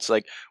too. It's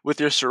like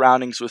with your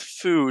surroundings with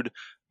food,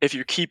 if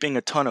you're keeping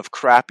a ton of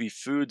crappy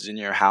foods in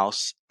your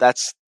house,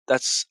 that's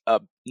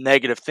a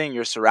negative thing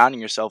you're surrounding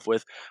yourself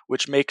with,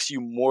 which makes you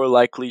more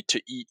likely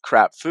to eat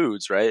crap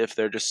foods, right? If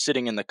they're just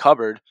sitting in the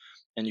cupboard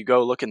and you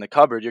go look in the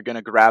cupboard, you're going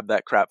to grab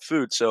that crap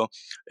food. So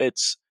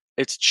it's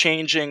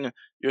changing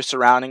your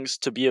surroundings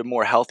to be a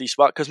more healthy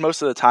spot, because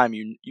most of the time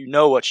you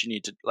know what you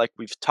need to, like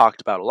we've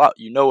talked about a lot,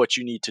 you know what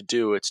you need to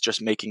do. It's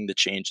just making the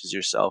changes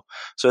yourself.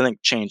 So I think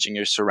changing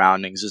your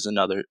surroundings is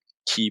another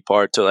key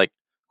part to like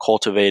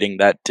cultivating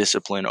that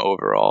discipline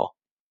overall.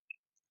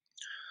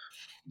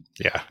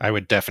 Yeah, I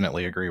would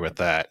definitely agree with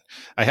that.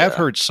 I have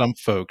heard some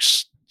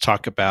folks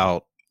talk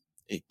about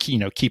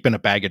keeping a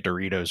bag of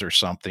Doritos or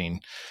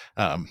something,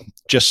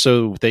 just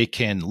so they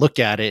can look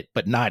at it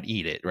but not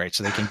eat it, right?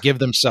 So they can give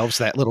themselves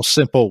that little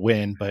simple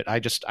win. But I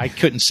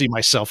couldn't see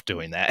myself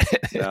doing that.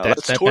 No,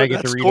 that bag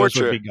of that's Doritos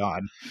torture. would be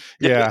gone.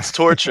 Yeah, Yeah, it's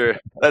torture.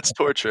 That's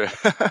torture.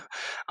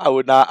 I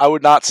would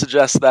not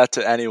suggest that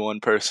to anyone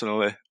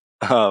personally.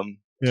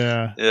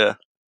 Yeah. Yeah.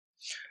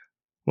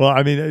 Well,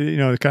 I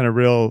mean, kind of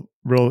real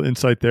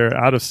insight there.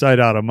 Out of sight,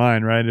 out of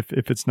mind, right?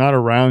 If it's not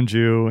around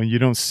you and you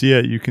don't see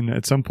it, you can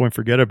at some point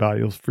forget about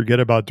it. You'll forget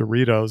about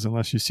Doritos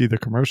unless you see the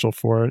commercial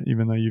for it,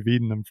 even though you've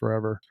eaten them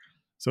forever.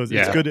 So it's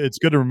good. It's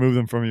good to remove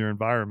them from your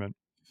environment.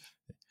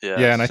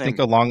 Yeah, and I think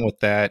along with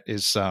that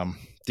is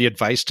the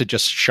advice to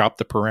just shop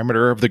the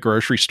perimeter of the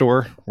grocery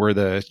store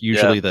where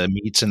usually the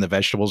meats and the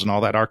vegetables and all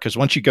that are. Because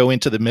once you go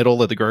into the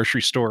middle of the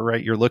grocery store,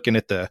 right, you're looking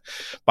at the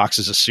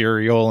boxes of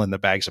cereal and the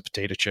bags of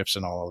potato chips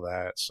and all of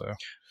that. So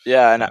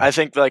yeah, and I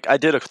think like I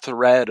did a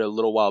thread a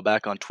little while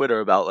back on Twitter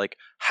about like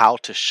how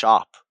to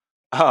shop,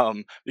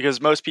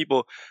 because most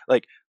people,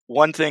 like,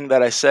 one thing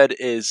that I said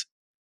is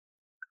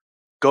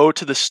go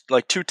to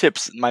like two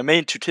tips. My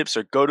main two tips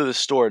are go to the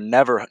store.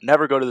 Never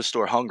go to the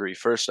store hungry.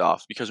 First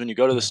off, because when you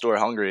go to the store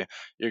hungry,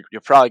 you're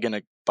probably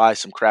gonna buy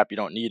some crap you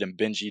don't need and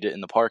binge eat it in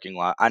the parking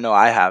lot. I know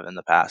I have in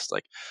the past.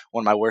 Like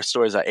one of my worst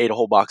stories, I ate a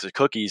whole box of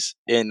cookies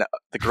in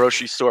the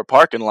grocery store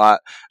parking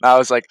lot, and I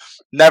was like,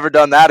 never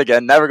done that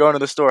again. Never going to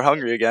the store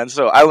hungry again.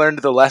 So I learned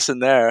the lesson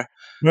there.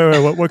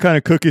 Wait, what kind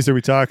of cookies are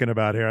we talking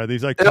about here? Are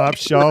these like top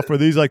shelf, or are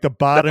these like the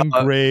bottom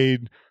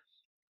grade?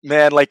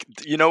 Man, like,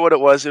 you know what it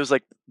was? It was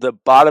like the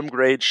bottom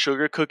grade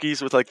sugar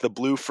cookies with like the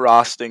blue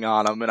frosting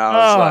on them, and I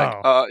was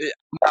like,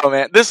 "Oh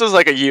man, this was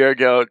like a year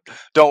ago.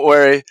 Don't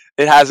worry,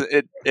 it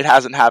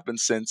hasn't happened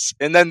since."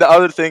 And then the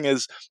other thing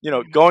is,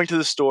 going to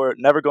the store,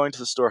 never going to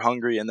the store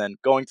hungry, and then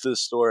going to the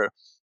store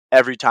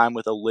every time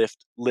with a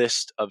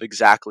list of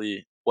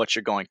exactly what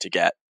you're going to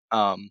get.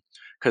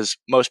 because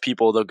most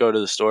people, they'll go to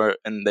the store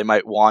and they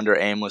might wander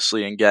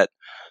aimlessly and get,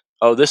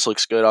 oh, this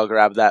looks good, I'll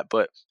grab that.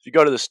 But if you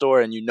go to the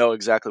store and you know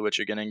exactly what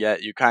you're going to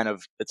get, you kind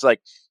of, it's like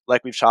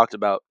we've talked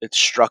about, it's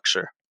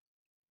structure.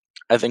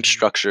 I think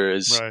structure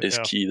is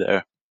key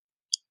there.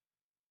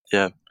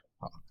 Yeah.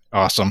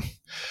 Awesome.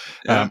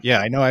 Yeah.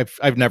 I know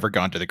I've never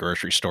gone to the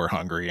grocery store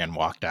hungry and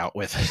walked out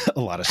with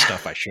a lot of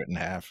stuff I shouldn't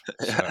have.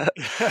 So.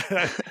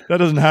 That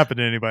doesn't happen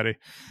to anybody.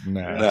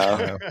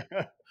 No.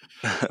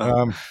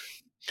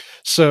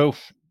 So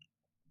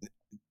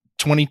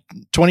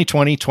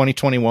 2020,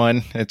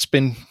 2021, it's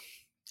been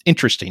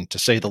interesting to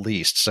say the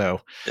least.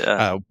 So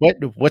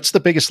what's the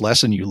biggest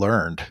lesson you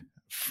learned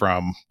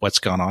from what's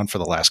gone on for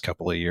the last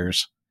couple of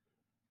years?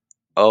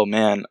 Oh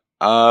man.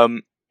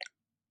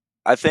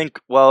 I think,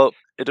 well,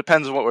 it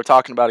depends on what we're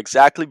talking about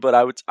exactly, but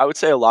I would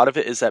say a lot of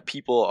it is that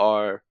people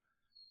are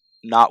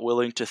not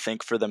willing to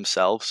think for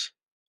themselves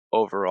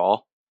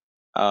overall.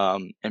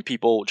 And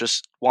people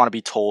just want to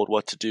be told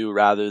what to do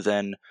rather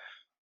than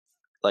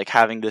like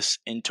having this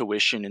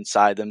intuition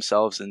inside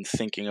themselves and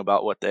thinking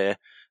about what they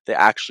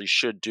actually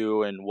should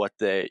do and what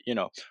they,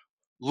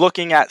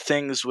 looking at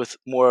things with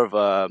more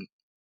of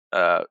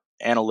a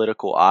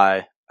analytical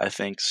eye, I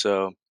think.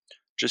 So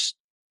just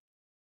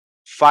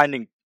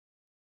finding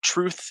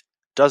truth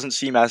doesn't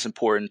seem as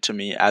important to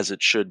me as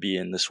it should be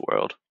in this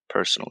world,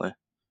 personally.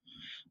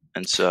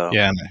 And so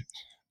yeah,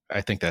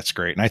 I think that's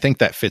great, and I think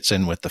that fits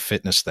in with the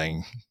fitness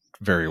thing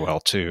very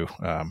well too.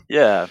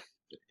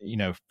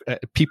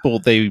 People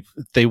they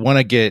want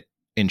to get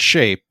in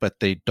shape, but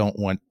they don't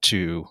want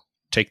to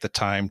take the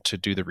time to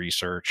do the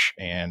research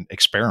and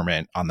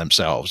experiment on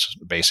themselves,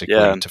 basically,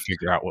 to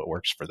figure out what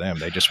works for them.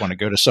 They just want to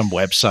go to some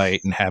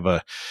website and have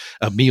a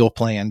meal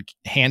plan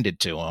handed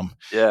to them.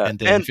 Yeah. And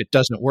then if it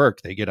doesn't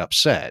work, they get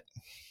upset.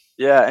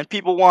 Yeah. And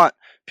people want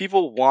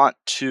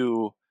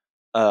to,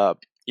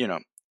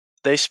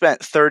 they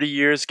spent 30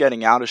 years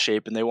getting out of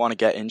shape and they want to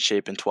get in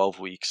shape in 12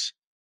 weeks.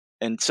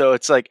 And so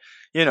it's like,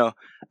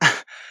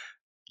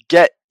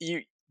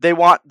 they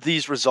want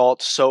these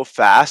results so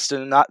fast,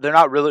 and they're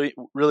not really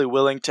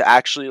willing to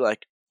actually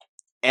like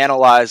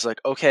analyze, like,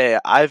 okay,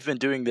 I've been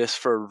doing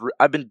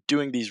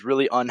these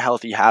really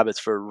unhealthy habits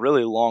for a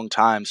really long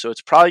time, so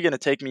it's probably going to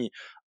take me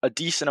a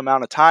decent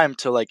amount of time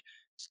to like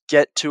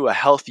get to a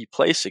healthy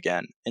place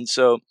again. And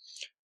so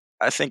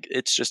I think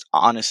it's just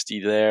honesty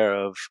there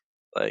of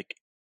like,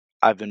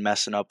 I've been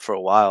messing up for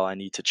a while, I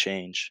need to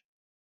change.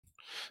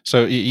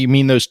 So you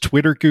mean those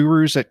Twitter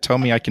gurus that tell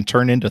me I can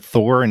turn into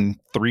Thor in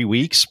 3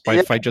 weeks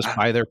if I just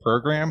buy their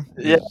program?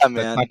 Yeah, that's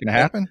man. not going to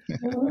happen.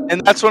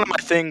 And that's one of my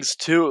things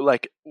too.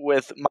 Like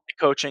with my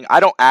coaching, I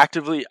don't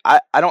actively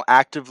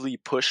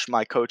push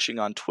my coaching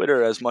on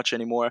Twitter as much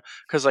anymore,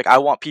 because like I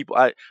want people.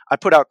 I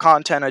put out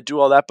content, I do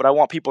all that, but I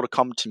want people to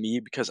come to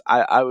me, because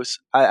I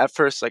at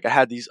first, like, I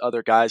had these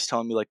other guys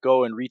telling me like,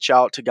 go and reach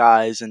out to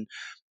guys and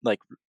like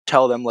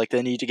tell them like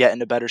they need to get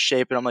into better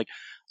shape, and I'm like,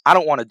 I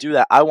don't want to do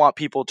that. I want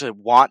people to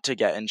want to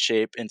get in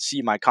shape and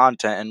see my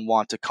content and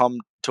want to come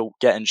to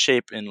get in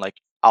shape, and like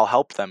I'll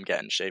help them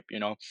get in shape,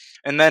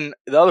 And then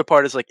the other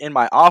part is like in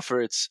my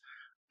offer,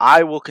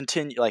 I will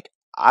continue, like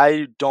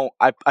I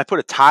put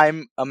a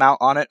time amount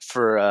on it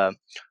for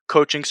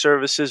coaching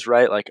services,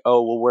 right? Like,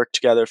 oh, we'll work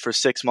together for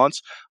 6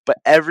 months, but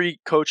every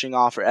coaching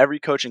offer, every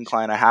coaching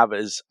client I have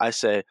is, I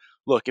say,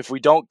 look, if we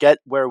don't get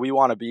where we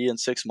want to be in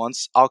 6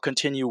 months, I'll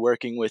continue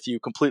working with you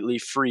completely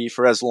free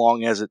for as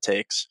long as it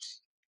takes.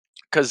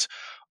 Because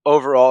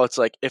overall, it's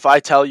like, if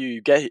I tell you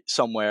you get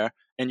somewhere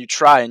and you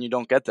try and you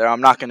don't get there, I'm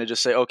not going to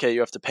just say, okay,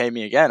 you have to pay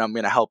me again. I'm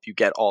going to help you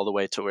get all the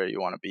way to where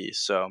you want to be.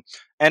 So,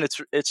 and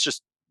it's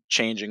just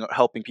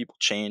helping people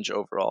change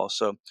overall.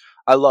 So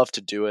I love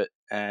to do it.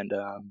 And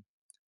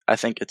I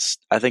think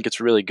it's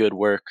really good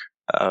work.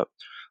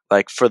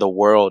 Like for the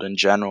world in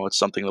general, it's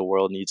something the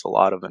world needs a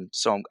lot of. And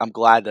so I'm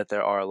glad that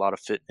there are a lot of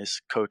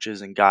fitness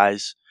coaches and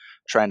guys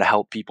trying to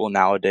help people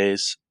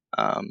nowadays.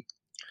 And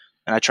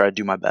I try to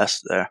do my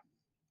best there.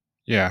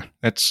 Yeah,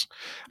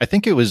 I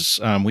think it was,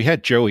 we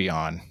had Joey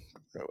on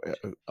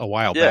a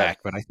while back,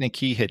 but I think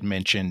he had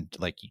mentioned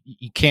like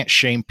you can't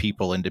shame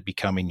people into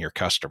becoming your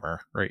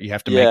customer, right? You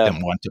have to make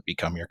them want to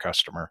become your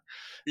customer.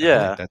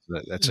 Yeah.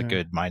 That's a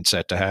good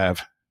mindset to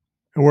have.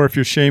 Or if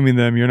you're shaming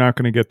them, you're not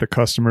going to get the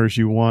customers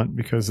you want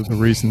because of the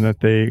reason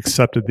that they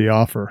accepted the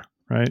offer,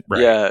 right?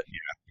 Right. Yeah,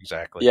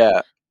 exactly.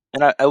 Yeah.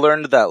 And I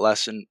learned that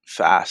lesson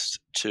fast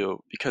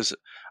too, because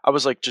I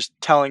was like just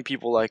telling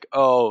people like,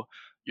 oh,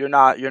 you're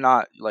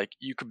not like,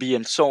 you could be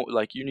in, so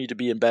like, you need to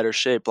be in better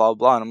shape, blah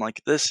blah. And I'm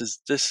like, that's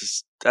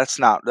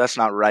not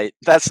right.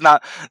 That's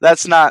not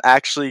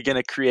actually going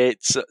to create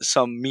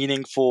some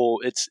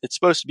meaningful. It's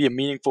supposed to be a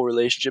meaningful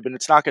relationship, and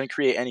it's not going to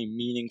create any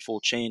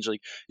meaningful change.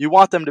 Like, you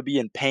want them to be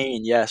in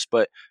pain, yes,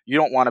 but you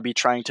don't want to be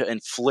trying to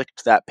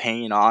inflict that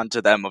pain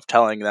onto them of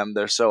telling them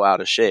they're so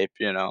out of shape.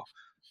 Yeah.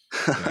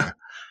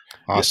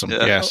 Awesome.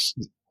 Yeah. Yes.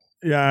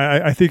 Yeah,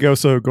 I think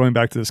also going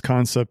back to this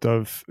concept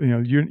of,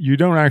 you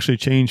don't actually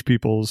change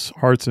people's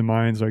hearts and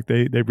minds. Like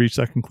they reach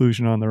that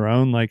conclusion on their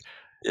own. Like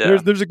Yeah.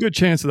 there's a good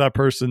chance of that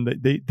person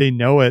that they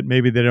know it.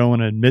 Maybe they don't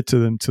want to admit to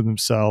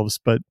themselves,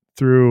 but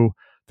through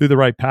the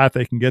right path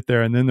they can get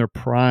there, and then they're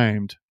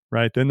primed,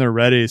 right? Then they're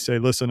ready to say,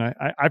 listen,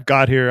 I've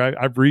got here,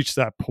 I've reached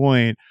that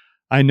point.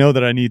 I know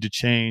that I need to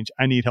change.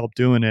 I need help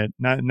doing it.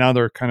 Now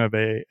they're kind of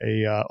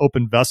a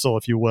open vessel,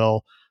 if you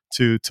will,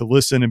 to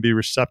listen and be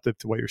receptive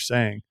to what you're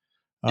saying,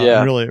 and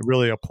Yeah.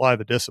 really apply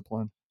the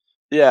discipline.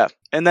 Yeah.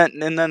 And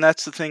then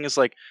that's the thing is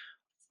like,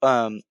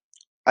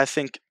 I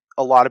think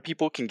a lot of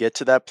people can get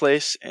to that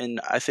place, and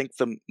I think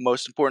the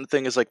most important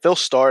thing is like they'll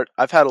start.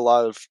 I've had a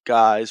lot of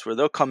guys where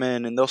they'll come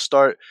in and they'll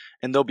start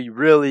and they'll be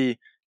really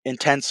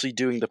intensely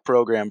doing the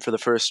program for the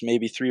first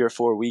maybe 3 or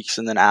 4 weeks,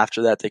 and then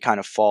after that they kind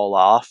of fall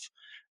off.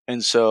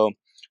 And so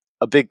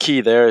a big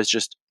key there is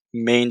just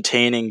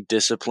maintaining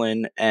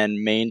discipline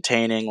and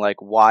maintaining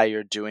like why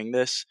you're doing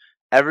this.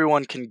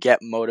 Everyone can get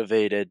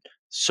motivated,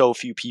 so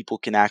few people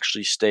can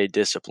actually stay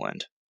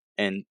disciplined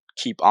and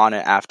keep on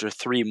it after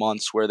 3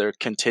 months where they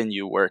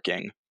continue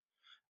working.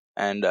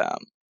 And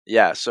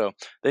yeah, so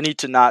they need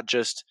to not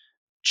just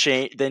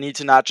change. They need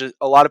to not just.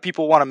 A lot of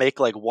people want to make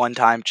like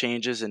one-time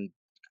changes and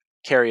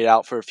carry it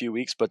out for a few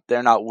weeks, but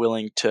they're not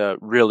willing to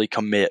really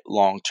commit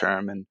long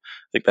term. And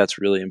I think that's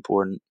really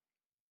important.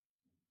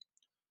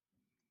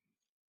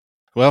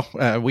 Well,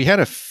 we had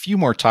a few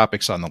more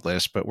topics on the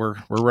list, but we're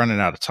running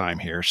out of time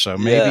here. So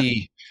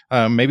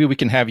Yeah. maybe we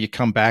can have you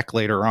come back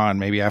later on,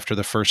 maybe after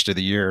the first of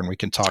the year, and we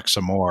can talk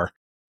some more.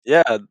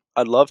 Yeah,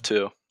 I'd love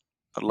to.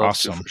 I'd love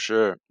to Awesome. for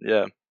sure.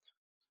 Yeah.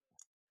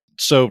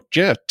 So,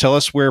 yeah, tell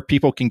us where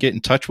people can get in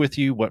touch with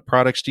you. What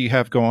products do you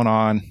have going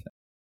on?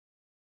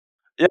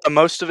 Yeah,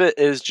 most of it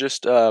is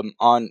just on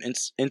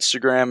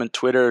Instagram and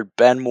Twitter,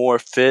 Ben Moore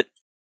Fit.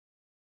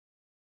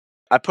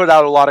 I put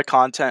out a lot of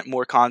content,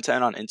 more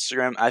content on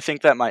Instagram. I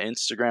think that my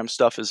Instagram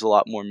stuff is a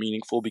lot more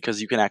meaningful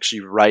because you can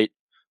actually write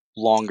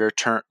longer,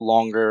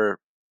 longer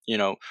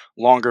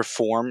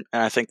form,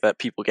 and I think that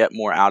people get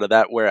more out of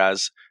that.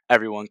 Whereas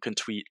everyone can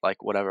tweet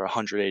like whatever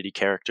 180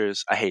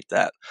 characters. I hate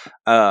that.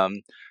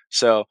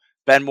 So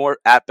Ben Moore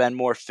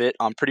Fit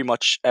on pretty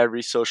much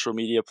every social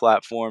media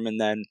platform,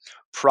 and then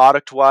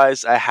product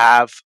wise, I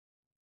have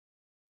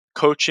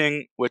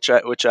coaching, which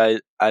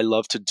I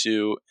love to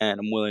do, and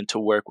I'm willing to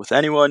work with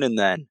anyone. And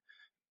then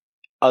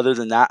other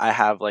than that, I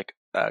have like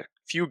a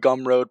few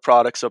Gumroad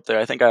products up there.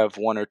 I think I have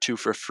one or two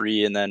for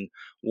free, and then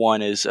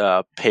one is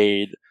a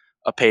paid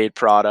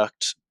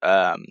product.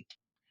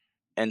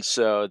 And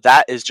so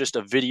that is just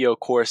a video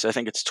course. I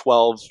think it's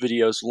 12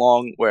 videos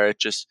long where it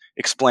just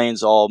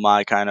explains all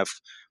my kind of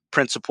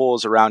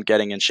principles around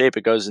getting in shape.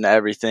 It goes into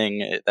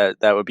everything that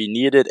would be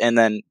needed. And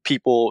then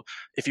people,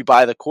 if you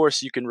buy the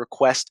course, you can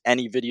request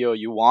any video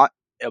you want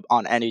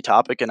on any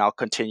topic, and I'll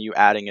continue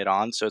adding it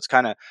on. So it's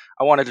kind of,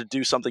 I wanted to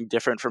do something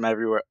different from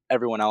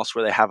everyone else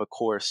where they have a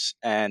course,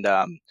 and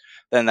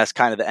then that's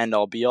kind of the end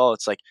all be all.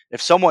 It's like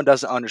if someone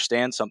doesn't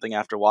understand something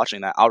after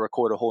watching that, I'll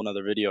record a whole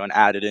nother video and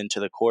add it into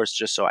the course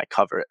just so I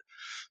cover it.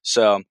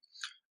 So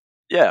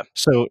yeah.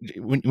 So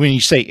when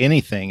you say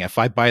anything, if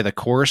I buy the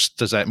course,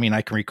 does that mean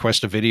I can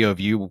request a video of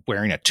you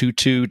wearing a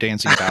tutu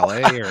dancing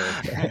ballet? Or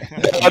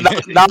No, not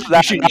that, not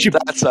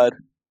that side.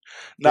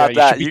 Not you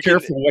that. should be You can,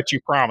 careful what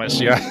you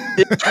promise. Yeah.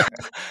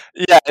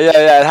 yeah.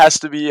 It has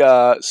to be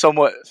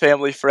somewhat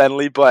family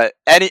friendly, but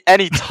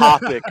any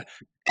topic,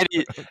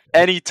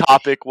 any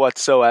topic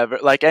whatsoever,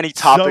 like any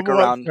topic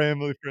Somewhat around.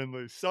 family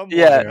friendly. Somewhat.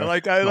 Yeah, I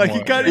like you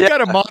somewhat, kind yeah.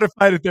 of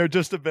modified it there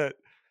just a bit.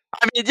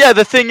 I mean, yeah.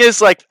 The thing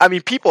is, like, I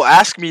mean, people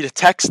ask me to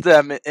text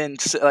them,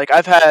 and like,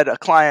 I've had a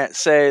client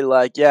say,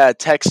 like, yeah,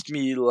 text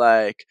me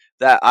like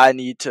that. I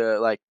need to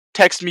like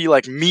text me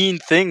like mean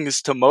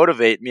things to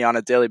motivate me on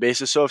a daily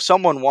basis. So if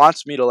someone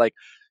wants me to like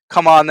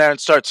come on there and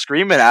start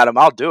screaming at them,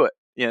 I'll do it.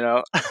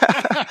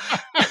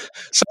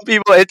 Some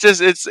people,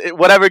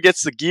 whatever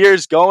gets the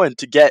gears going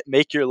to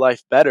make your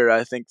life better.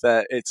 I think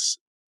that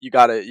you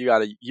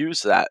gotta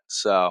use that.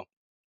 So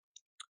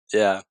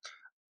yeah,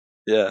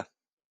 yeah.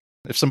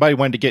 If somebody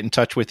wanted to get in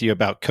touch with you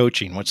about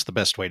coaching, what's the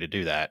best way to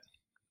do that?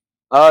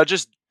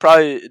 Just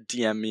probably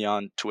DM me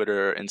on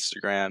Twitter or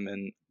Instagram,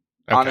 and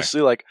Okay. honestly,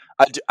 like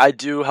I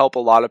do help a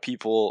lot of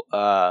people.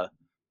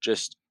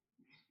 Just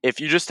if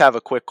you just have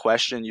a quick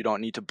question, you don't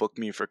need to book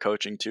me for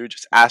coaching too.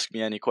 Just ask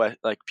me any question.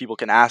 Like people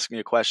can ask me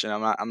a question.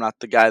 I'm not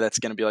the guy that's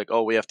gonna be like,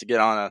 oh, we have to get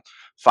on a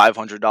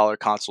 $500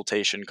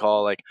 consultation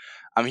call. Like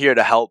I'm here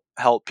to help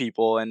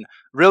people. And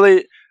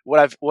really,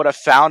 what I've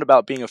found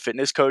about being a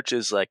fitness coach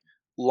is like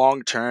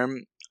long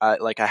term. I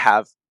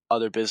have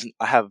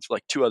I have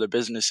like two other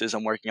businesses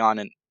I'm working on,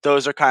 and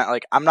those are kind of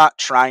like I'm not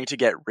trying to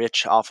get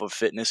rich off of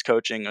fitness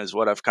coaching, is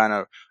what I've kind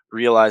of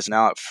realized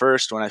now. At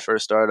first, when I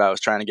first started, I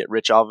was trying to get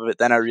rich off of it.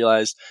 Then I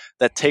realized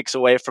that takes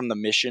away from the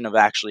mission of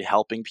actually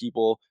helping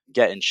people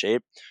get in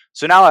shape.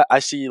 So now I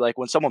see like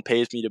when someone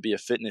pays me to be a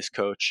fitness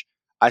coach,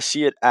 I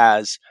see it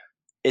as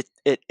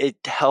it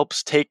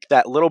helps take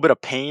that little bit of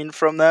pain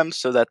from them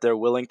so that they're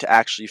willing to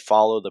actually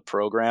follow the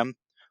program.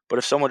 But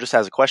if someone just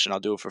has a question,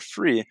 I'll do it for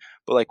free.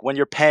 But like when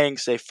you're paying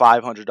say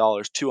 $500,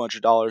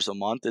 $200 a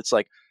month, it's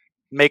like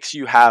makes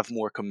you have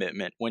more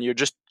commitment. When you're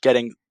just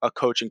getting a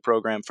coaching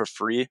program for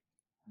free,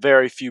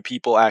 very few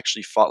people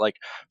actually fought. Like,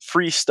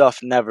 free stuff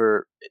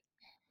never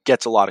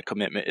gets a lot of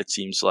commitment, it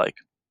seems like.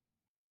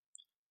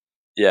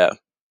 Yeah.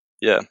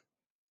 Yeah.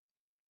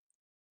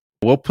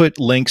 We'll put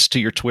links to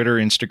your Twitter,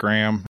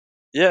 Instagram,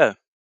 Yeah.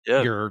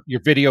 Yeah.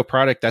 your video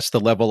product. That's the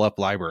Level Up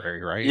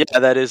library, right? Yeah,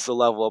 that is the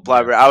Level Up Yeah.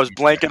 library. I was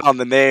blanking on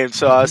the name,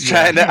 so I was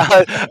trying to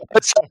I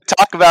was trying to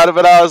talk about it,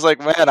 but I was like,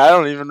 man, I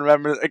don't even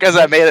remember because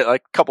I made it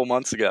like a couple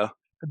months ago.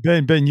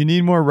 Ben, you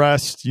need more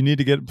rest. You need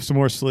to get some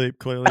more sleep.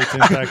 Clearly, it's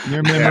impacting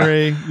your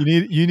memory.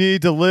 You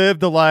need to live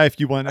the life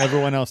you want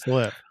everyone else to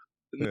live.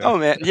 No,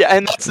 man. Yeah,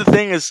 and that's the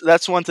thing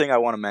that's one thing I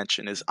want to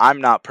mention is I'm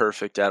not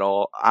perfect at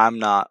all. I'm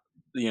not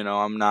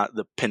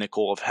the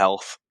pinnacle of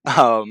health.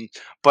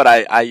 But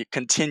I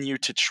continue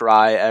to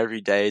try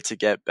every day to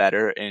get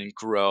better and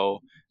grow,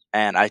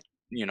 and I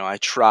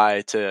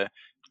try to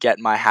get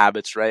my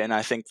habits right, and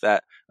I think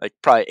that like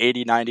probably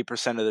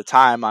 80-90% of the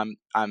time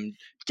I'm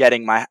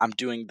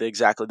doing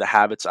exactly the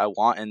habits I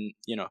want, and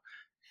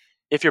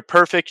if you're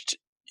perfect,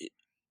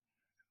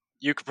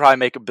 you could probably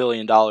make $1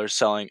 billion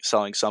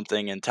selling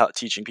something and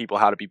teaching people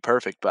how to be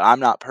perfect, but I'm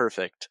not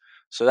perfect.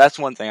 So that's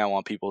one thing I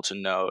want people to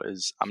know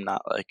is I'm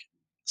not like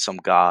some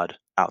god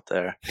out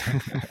there.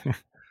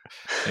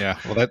 Yeah,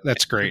 well,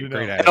 that's great.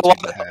 Great And attitude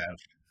to have.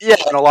 Yeah,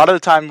 and a lot of the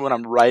time when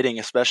I'm writing,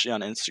 especially on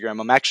Instagram,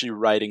 I'm actually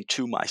writing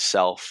to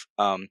myself.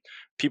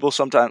 People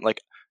sometimes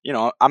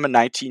I'm a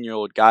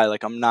 19-year-old guy.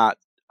 Like I'm not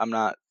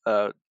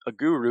a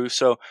guru,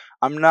 so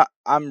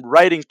I'm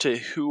writing to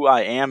who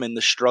I am and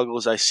the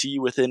struggles I see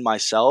within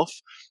myself.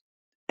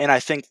 And I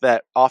think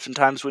that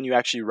oftentimes when you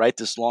actually write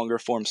this longer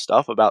form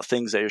stuff about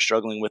things that you're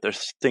struggling with or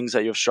things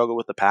that you've struggled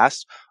with the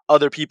past,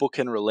 other people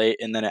can relate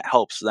and then it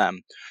helps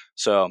them.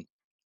 So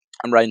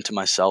I'm writing to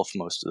myself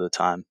most of the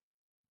time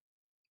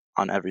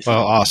on everything.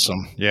 Well,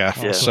 awesome. Yeah.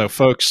 Yeah. So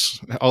folks,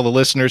 all the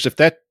listeners, if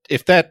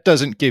that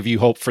doesn't give you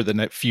hope for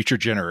the future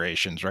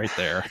generations right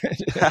there,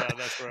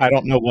 That's right. I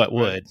don't know what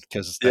would,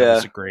 because that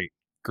was a great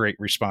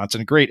response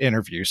and a great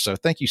interview. So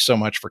thank you so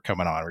much for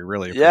coming on. We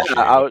really appreciate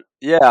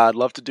it. I'd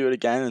love to do it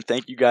again. And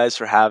thank you guys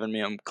for having me.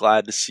 I'm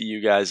glad to see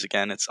you guys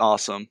again. It's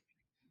awesome.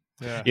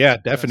 Yeah,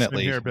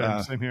 definitely. Same here,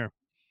 Ben. Same here.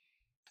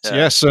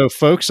 So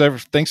folks,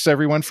 thanks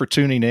everyone for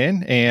tuning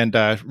in. And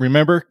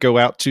remember, go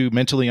out to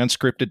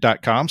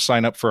mentallyunscripted.com,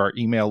 sign up for our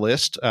email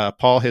list.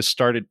 Paul has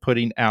started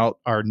putting out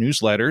our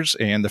newsletters,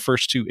 and the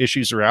first 2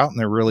 issues are out, and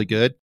they're really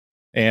good.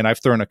 And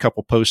I've thrown a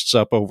couple posts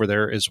up over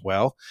there as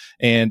well.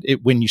 And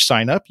when you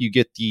sign up, you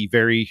get the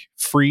very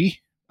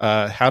free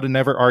How to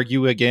Never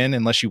Argue Again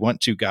Unless You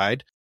Want to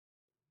guide.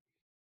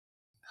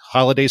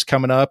 Holidays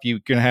coming up, you're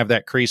going to have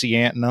that crazy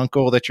aunt and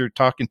uncle that you're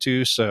talking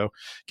to. So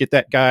get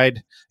that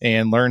guide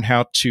and learn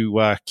how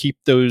to keep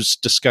those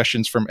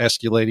discussions from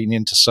escalating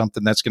into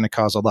something that's going to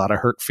cause a lot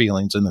of hurt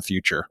feelings in the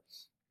future.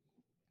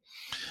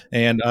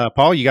 And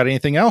Paul, you got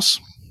anything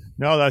else?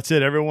 No, that's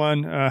it.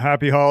 Everyone,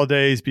 happy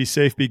holidays. Be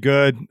safe, be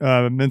good.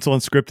 Mental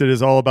Unscripted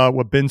is all about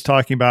what Ben's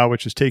talking about,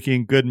 which is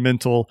taking good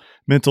mental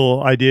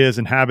ideas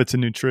and habits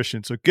and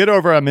nutrition. So get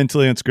over at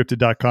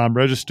mentallyunscripted.com,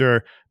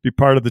 register, be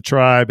part of the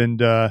tribe,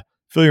 and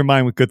fill your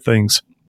mind with good things.